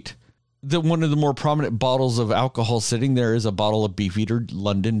appreciate that one of the more prominent bottles of alcohol sitting there is a bottle of Beefeater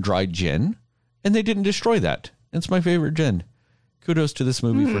London Dry Gin, and they didn't destroy that. It's my favorite gin. Kudos to this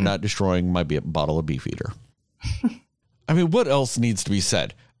movie for not destroying my bottle of Beefeater. I mean, what else needs to be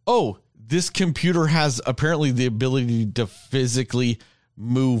said? Oh, this computer has apparently the ability to physically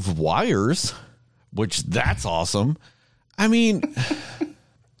move wires, which that's awesome. I mean,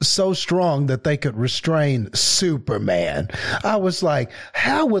 so strong that they could restrain Superman. I was like,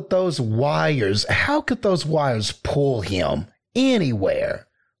 how could those wires pull him anywhere?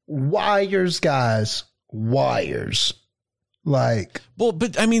 Wires, guys, wires. Like, well,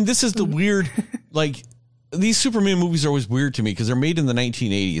 but I mean, this is the weird, like, these Superman movies are always weird to me because they're made in the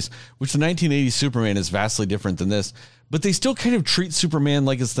 1980s, which the 1980s Superman is vastly different than this, but they still kind of treat Superman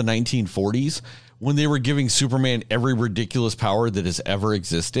like it's the 1940s when they were giving Superman every ridiculous power that has ever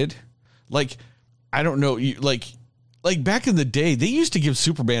existed. Like, I don't know, like back in the day, they used to give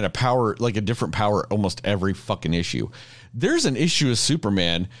Superman a power, like a different power almost every fucking issue. There's an issue of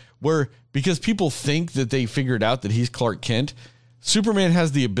Superman where, because people think that they figured out that he's Clark Kent, Superman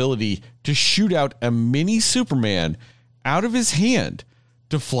has the ability to shoot out a mini Superman out of his hand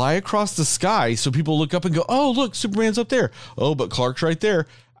to fly across the sky. So people look up and go, oh, look, Superman's up there. Oh, but Clark's right there.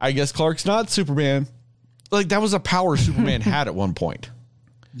 I guess Clark's not Superman. Like, that was a power Superman had at one point.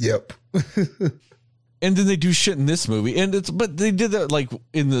 Yep. And then they do shit in this movie. But they did that like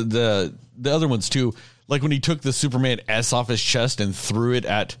in the other ones too. Like when he took the Superman S off his chest and threw it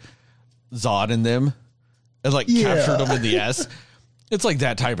at Zod and them and like captured them in the S. It's like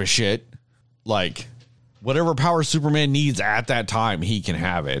that type of shit. Like whatever power Superman needs at that time, he can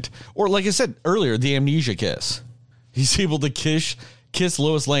have it. Or like I said earlier, the amnesia kiss. He's able to kiss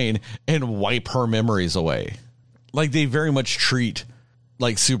Lois Lane and wipe her memories away. Like they very much treat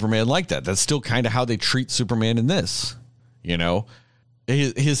like Superman like that. That's still kind of how they treat Superman in this. You know,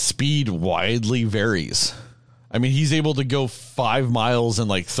 his speed widely varies. I mean, he's able to go 5 miles in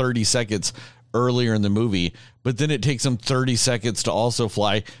like 30 seconds earlier in the movie, but then it takes him 30 seconds to also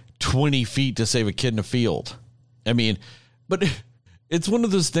fly 20 feet to save a kid in a field. I mean, but it's one of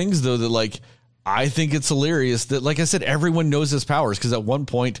those things though that like, I think it's hilarious that, like I said, everyone knows his powers. Cause at one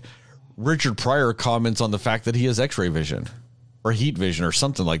point Richard Pryor comments on the fact that he has X-ray vision or heat vision or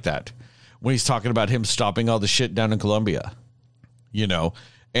something like that when he's talking about him stopping all the shit down in Colombia, you know,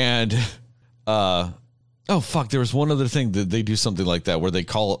 and, oh fuck, there was one other thing that they do something like that where they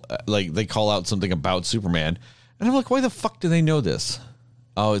call out something about Superman. And I'm like, why the fuck do they know this?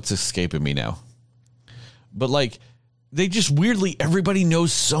 Oh, it's escaping me now. But like, they just weirdly, everybody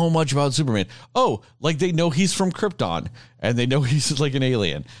knows so much about Superman. Oh, like they know he's from Krypton and they know he's like an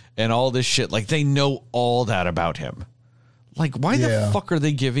alien and all this shit. Like they know all that about him. Like, why the fuck are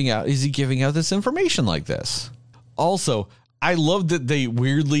they giving out? Is he giving out this information like this? Also, I love that they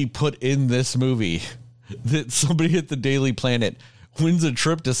weirdly put in this movie that somebody at the Daily Planet wins a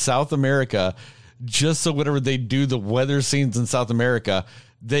trip to South America just so whenever they do the weather scenes in South America,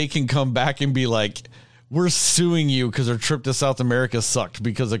 they can come back and be like, we're suing you because our trip to South America sucked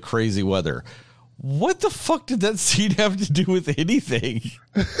because of crazy weather. What the fuck did that scene have to do with anything?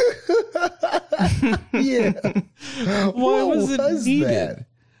 Yeah. Why was it needed? That?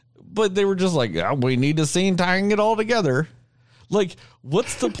 But they were just like, oh, we need a scene tying it all together. Like,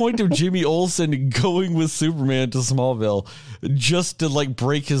 what's the point of Jimmy Olsen going with Superman to Smallville just to like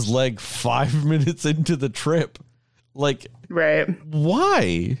break his leg 5 minutes into the trip? Like, right.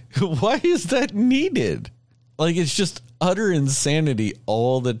 Why? Why is that needed? Like, it's just utter insanity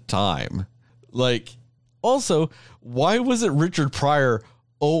all the time. Like, also, why was it Richard Pryor?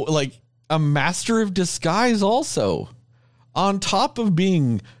 Oh, like a master of disguise also, on top of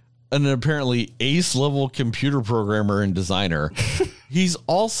being an apparently ace level computer programmer and designer. He's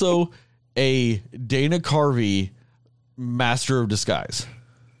also a Dana Carvey master of disguise.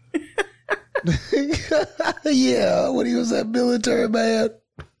 Yeah, when he was that military man.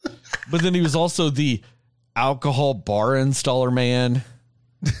 But then he was also the alcohol bar installer man.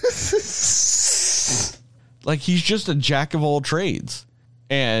 Like, he's just a jack of all trades.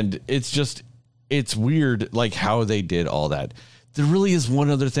 And it's weird, like, how they did all that. There really is one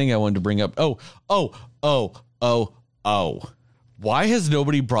other thing I wanted to bring up. Why has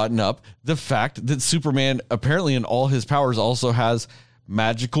nobody brought up the fact that Superman, apparently in all his powers, also has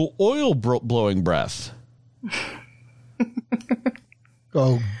magical oil blowing breath?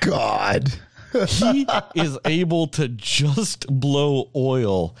 Oh, God. He is able to just blow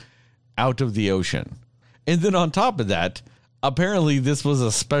oil out of the ocean. And then on top of that, apparently this was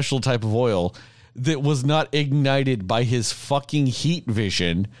a special type of oil that was not ignited by his fucking heat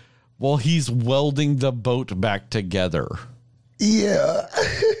vision while he's welding the boat back together. Yeah.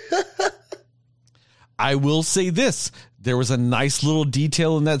 I will say this. There was a nice little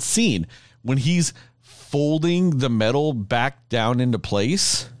detail in that scene when he's folding the metal back down into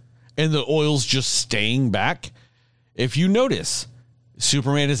place and the oil's just staying back. If you notice,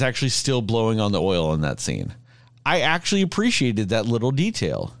 Superman is actually still blowing on the oil in that scene. I actually appreciated that little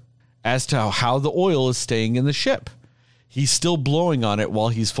detail as to how the oil is staying in the ship. He's still blowing on it while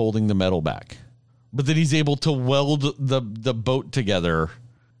he's folding the metal back. But then he's able to weld the boat together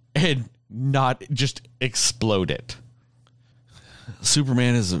and not just explode it.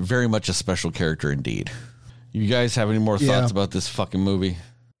 Superman is very much a special character indeed. You guys have any more thoughts about this fucking movie?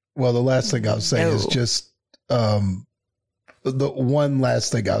 Well, the last thing I'll say is just the one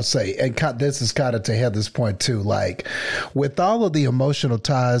last thing I'll say, and this is kind of to Heather's point too, like with all of the emotional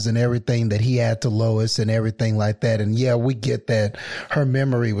ties and everything that he had to Lois and everything like that. And yeah, we get that her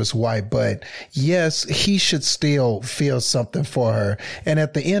memory was wiped, but yes, he should still feel something for her. And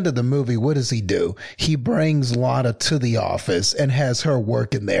at the end of the movie, what does he do? He brings Lana to the office and has her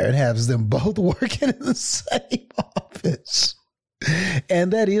working there and has them both working in the same office.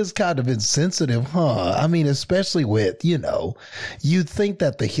 And that is kind of insensitive, huh? I mean, especially with, you'd think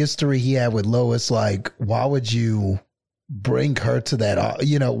that the history he had with Lois, like, why would you bring her to that?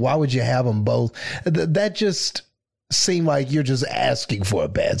 Why would you have them both? That just seemed like you're just asking for a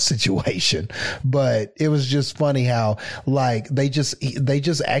bad situation. But it was just funny how, like, they just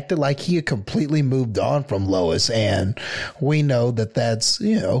acted like he had completely moved on from Lois. And we know that that's,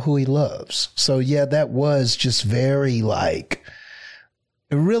 who he loves. So, yeah, that was just very, like,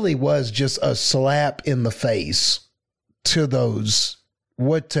 it really was just a slap in the face to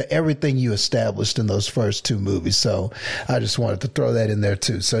everything you established in those first two movies. So I just wanted to throw that in there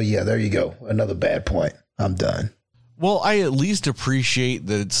too. So yeah, there you go. Another bad point. I'm done. Well, I at least appreciate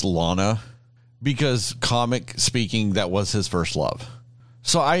that it's Lana because comic speaking, that was his first love.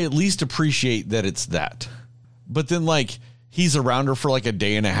 So I at least appreciate that it's that. But then like, he's around her for like a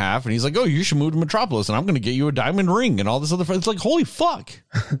day and a half and he's like, oh, you should move to Metropolis and I'm going to get you a diamond ring and all this other. It's like, holy fuck.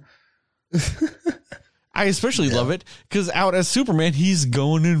 I especially love it because out as Superman, he's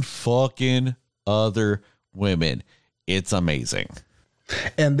going and fucking other women. It's amazing.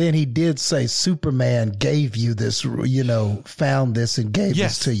 And then he did say Superman gave you this, found this and gave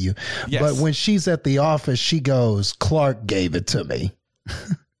this to you. Yes. But when she's at the office, she goes, Clark gave it to me.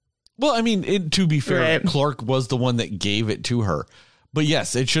 Well, I mean, to be fair, right. Clark was the one that gave it to her. But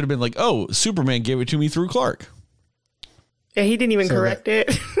yes, it should have been like, oh, Superman gave it to me through Clark. Yeah, he didn't even correct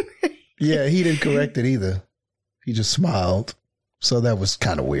it. Yeah, he didn't correct it either. He just smiled. So that was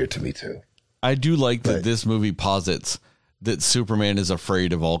kind of weird to me, too. I do like that this movie posits that Superman is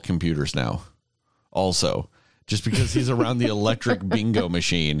afraid of all computers now. Also, just because he's around the electric bingo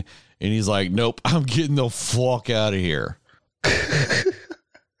machine and he's like, nope, I'm getting the fuck out of here.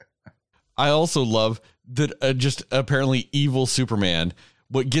 I also love that just apparently evil Superman,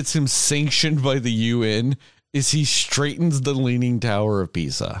 what gets him sanctioned by the UN is he straightens the Leaning Tower of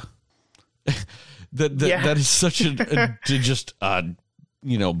Pisa. That is such a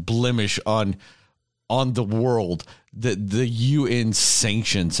blemish on the world that the UN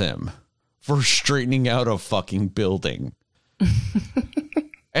sanctions him for straightening out a fucking building.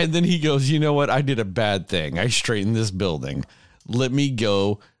 And then he goes, you know what? I did a bad thing. I straightened this building. Let me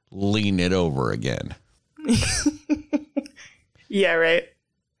go lean it over again. Yeah, right.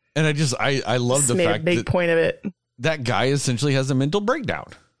 And I love the fact that point of it. That guy essentially has a mental breakdown.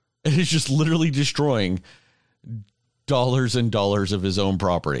 And he's just literally destroying dollars and dollars of his own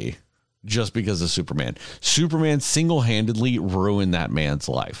property just because of Superman. Superman single-handedly ruined that man's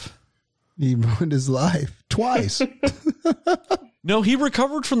life. He ruined his life twice. No, he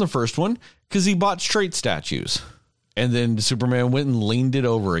recovered from the first one because he bought straight statues. And then Superman went and leaned it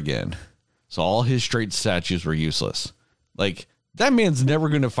over again. So all his straight statues were useless. Like, that man's never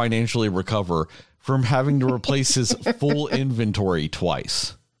going to financially recover from having to replace his full inventory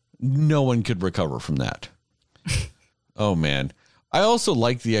twice. No one could recover from that. Oh, man. I also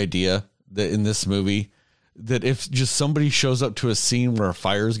like the idea that in this movie, that if just somebody shows up to a scene where a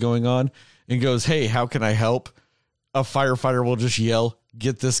fire is going on and goes, hey, how can I help? A firefighter will just yell,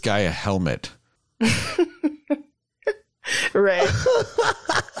 get this guy a helmet. Right.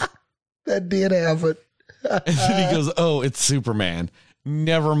 That did happen. And then he goes, oh, it's Superman.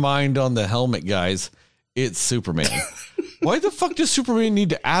 Never mind on the helmet, guys. It's Superman. Why the fuck does Superman need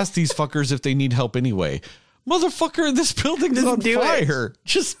to ask these fuckers if they need help anyway? Motherfucker, this building's just on fire.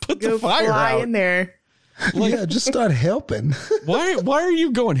 Just put the fire out in there. Like, yeah, just start helping. Why are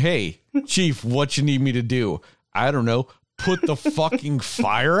you going, hey, Chief, what you need me to do? I don't know. Put the fucking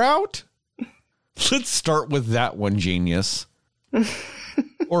fire out? Let's start with that one, genius.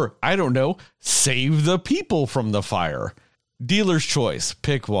 Or, I don't know, save the people from the fire. Dealer's choice.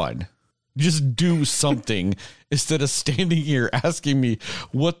 Pick one. Just do something instead of standing here asking me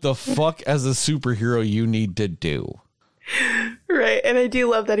what the fuck as a superhero you need to do. Right. And I do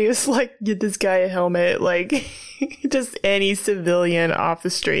love that he was like, get this guy a helmet. Like, just any civilian off the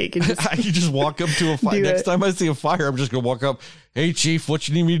street can just, I can just walk up to a fire. Next time I see a fire, I'm just going to walk up. Hey, Chief, what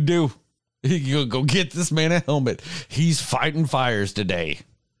you need me to do? You go get this man a helmet. He's fighting fires today.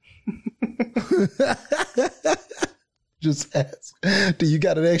 Just ask, do you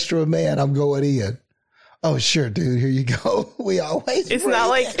got an extra man? I'm going in. Oh, sure, dude. Here you go. We always. It's not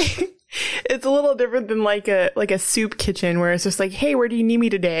like It's a little different than like a soup kitchen where it's just like, hey, where do you need me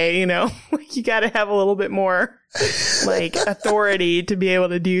today? You know, like you got to have a little bit more like authority to be able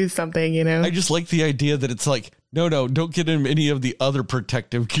to do something, you know? I just like the idea that it's like, no, don't get him any of the other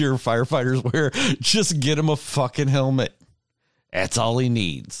protective gear firefighters wear. Just get him a fucking helmet. That's all he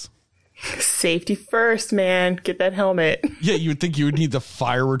needs. Safety first, man. Get that helmet. Yeah, you would think you would need the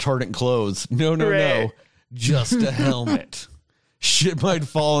fire retardant clothes. No. Just a helmet. Shit might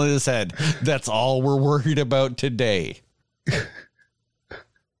fall on his head. That's all we're worried about today.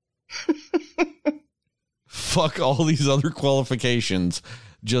 Fuck all these other qualifications.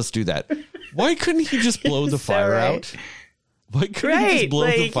 Just do that. Why couldn't he just blow the fire out? Why couldn't he just blow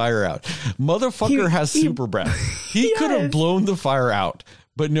the fire out? Motherfucker has super breath. He could have blown the fire out.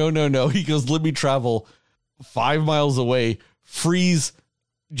 But no. He goes, let me travel 5 miles away, freeze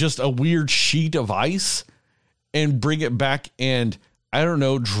just a weird sheet of ice, and bring it back and, I don't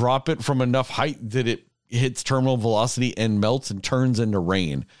know, drop it from enough height that it hits terminal velocity and melts and turns into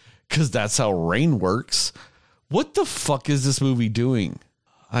rain. Because that's how rain works. What the fuck is this movie doing?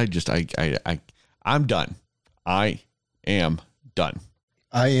 I'm done. I am done.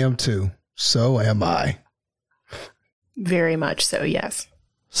 I am too. So am I. Very much so, yes.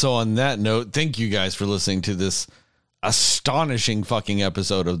 So on that note, thank you guys for listening to this astonishing fucking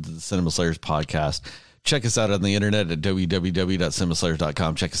episode of the Cinema Slayers podcast. Check us out on the internet at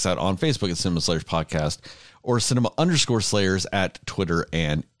www.cinemaslayers.com. Check us out on Facebook at Cinema Slayers Podcast or cinema_slayers at Twitter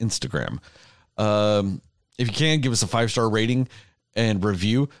and Instagram. If you can, give us a 5-star rating and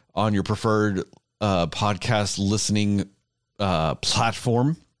review on your preferred podcast listening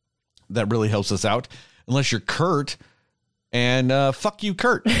platform. That really helps us out. Unless you're Kurt, and fuck you,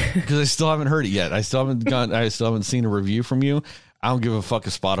 Kurt, because I still haven't heard it yet. I still haven't seen a review from you. I don't give a fuck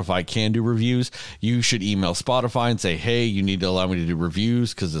if Spotify can do reviews. You should email Spotify and say, hey, you need to allow me to do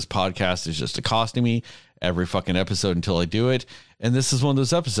reviews because this podcast is just costing me every fucking episode until I do it. And this is one of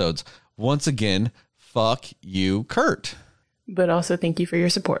those episodes. Once again, fuck you, Kurt. But also thank you for your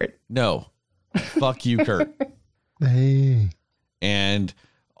support. No. Fuck you, Kurt. Hey. And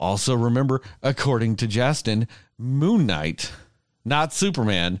also remember, according to Justin, Moon Knight, not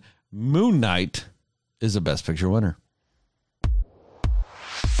Superman, Moon Knight is a Best Picture winner.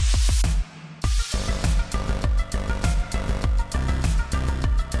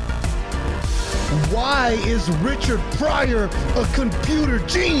 Why is Richard Pryor a computer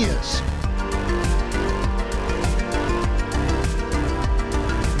genius?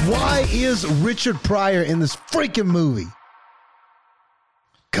 Why is Richard Pryor in this freaking movie?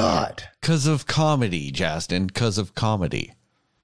 God. Because of comedy, Justin. Because of comedy.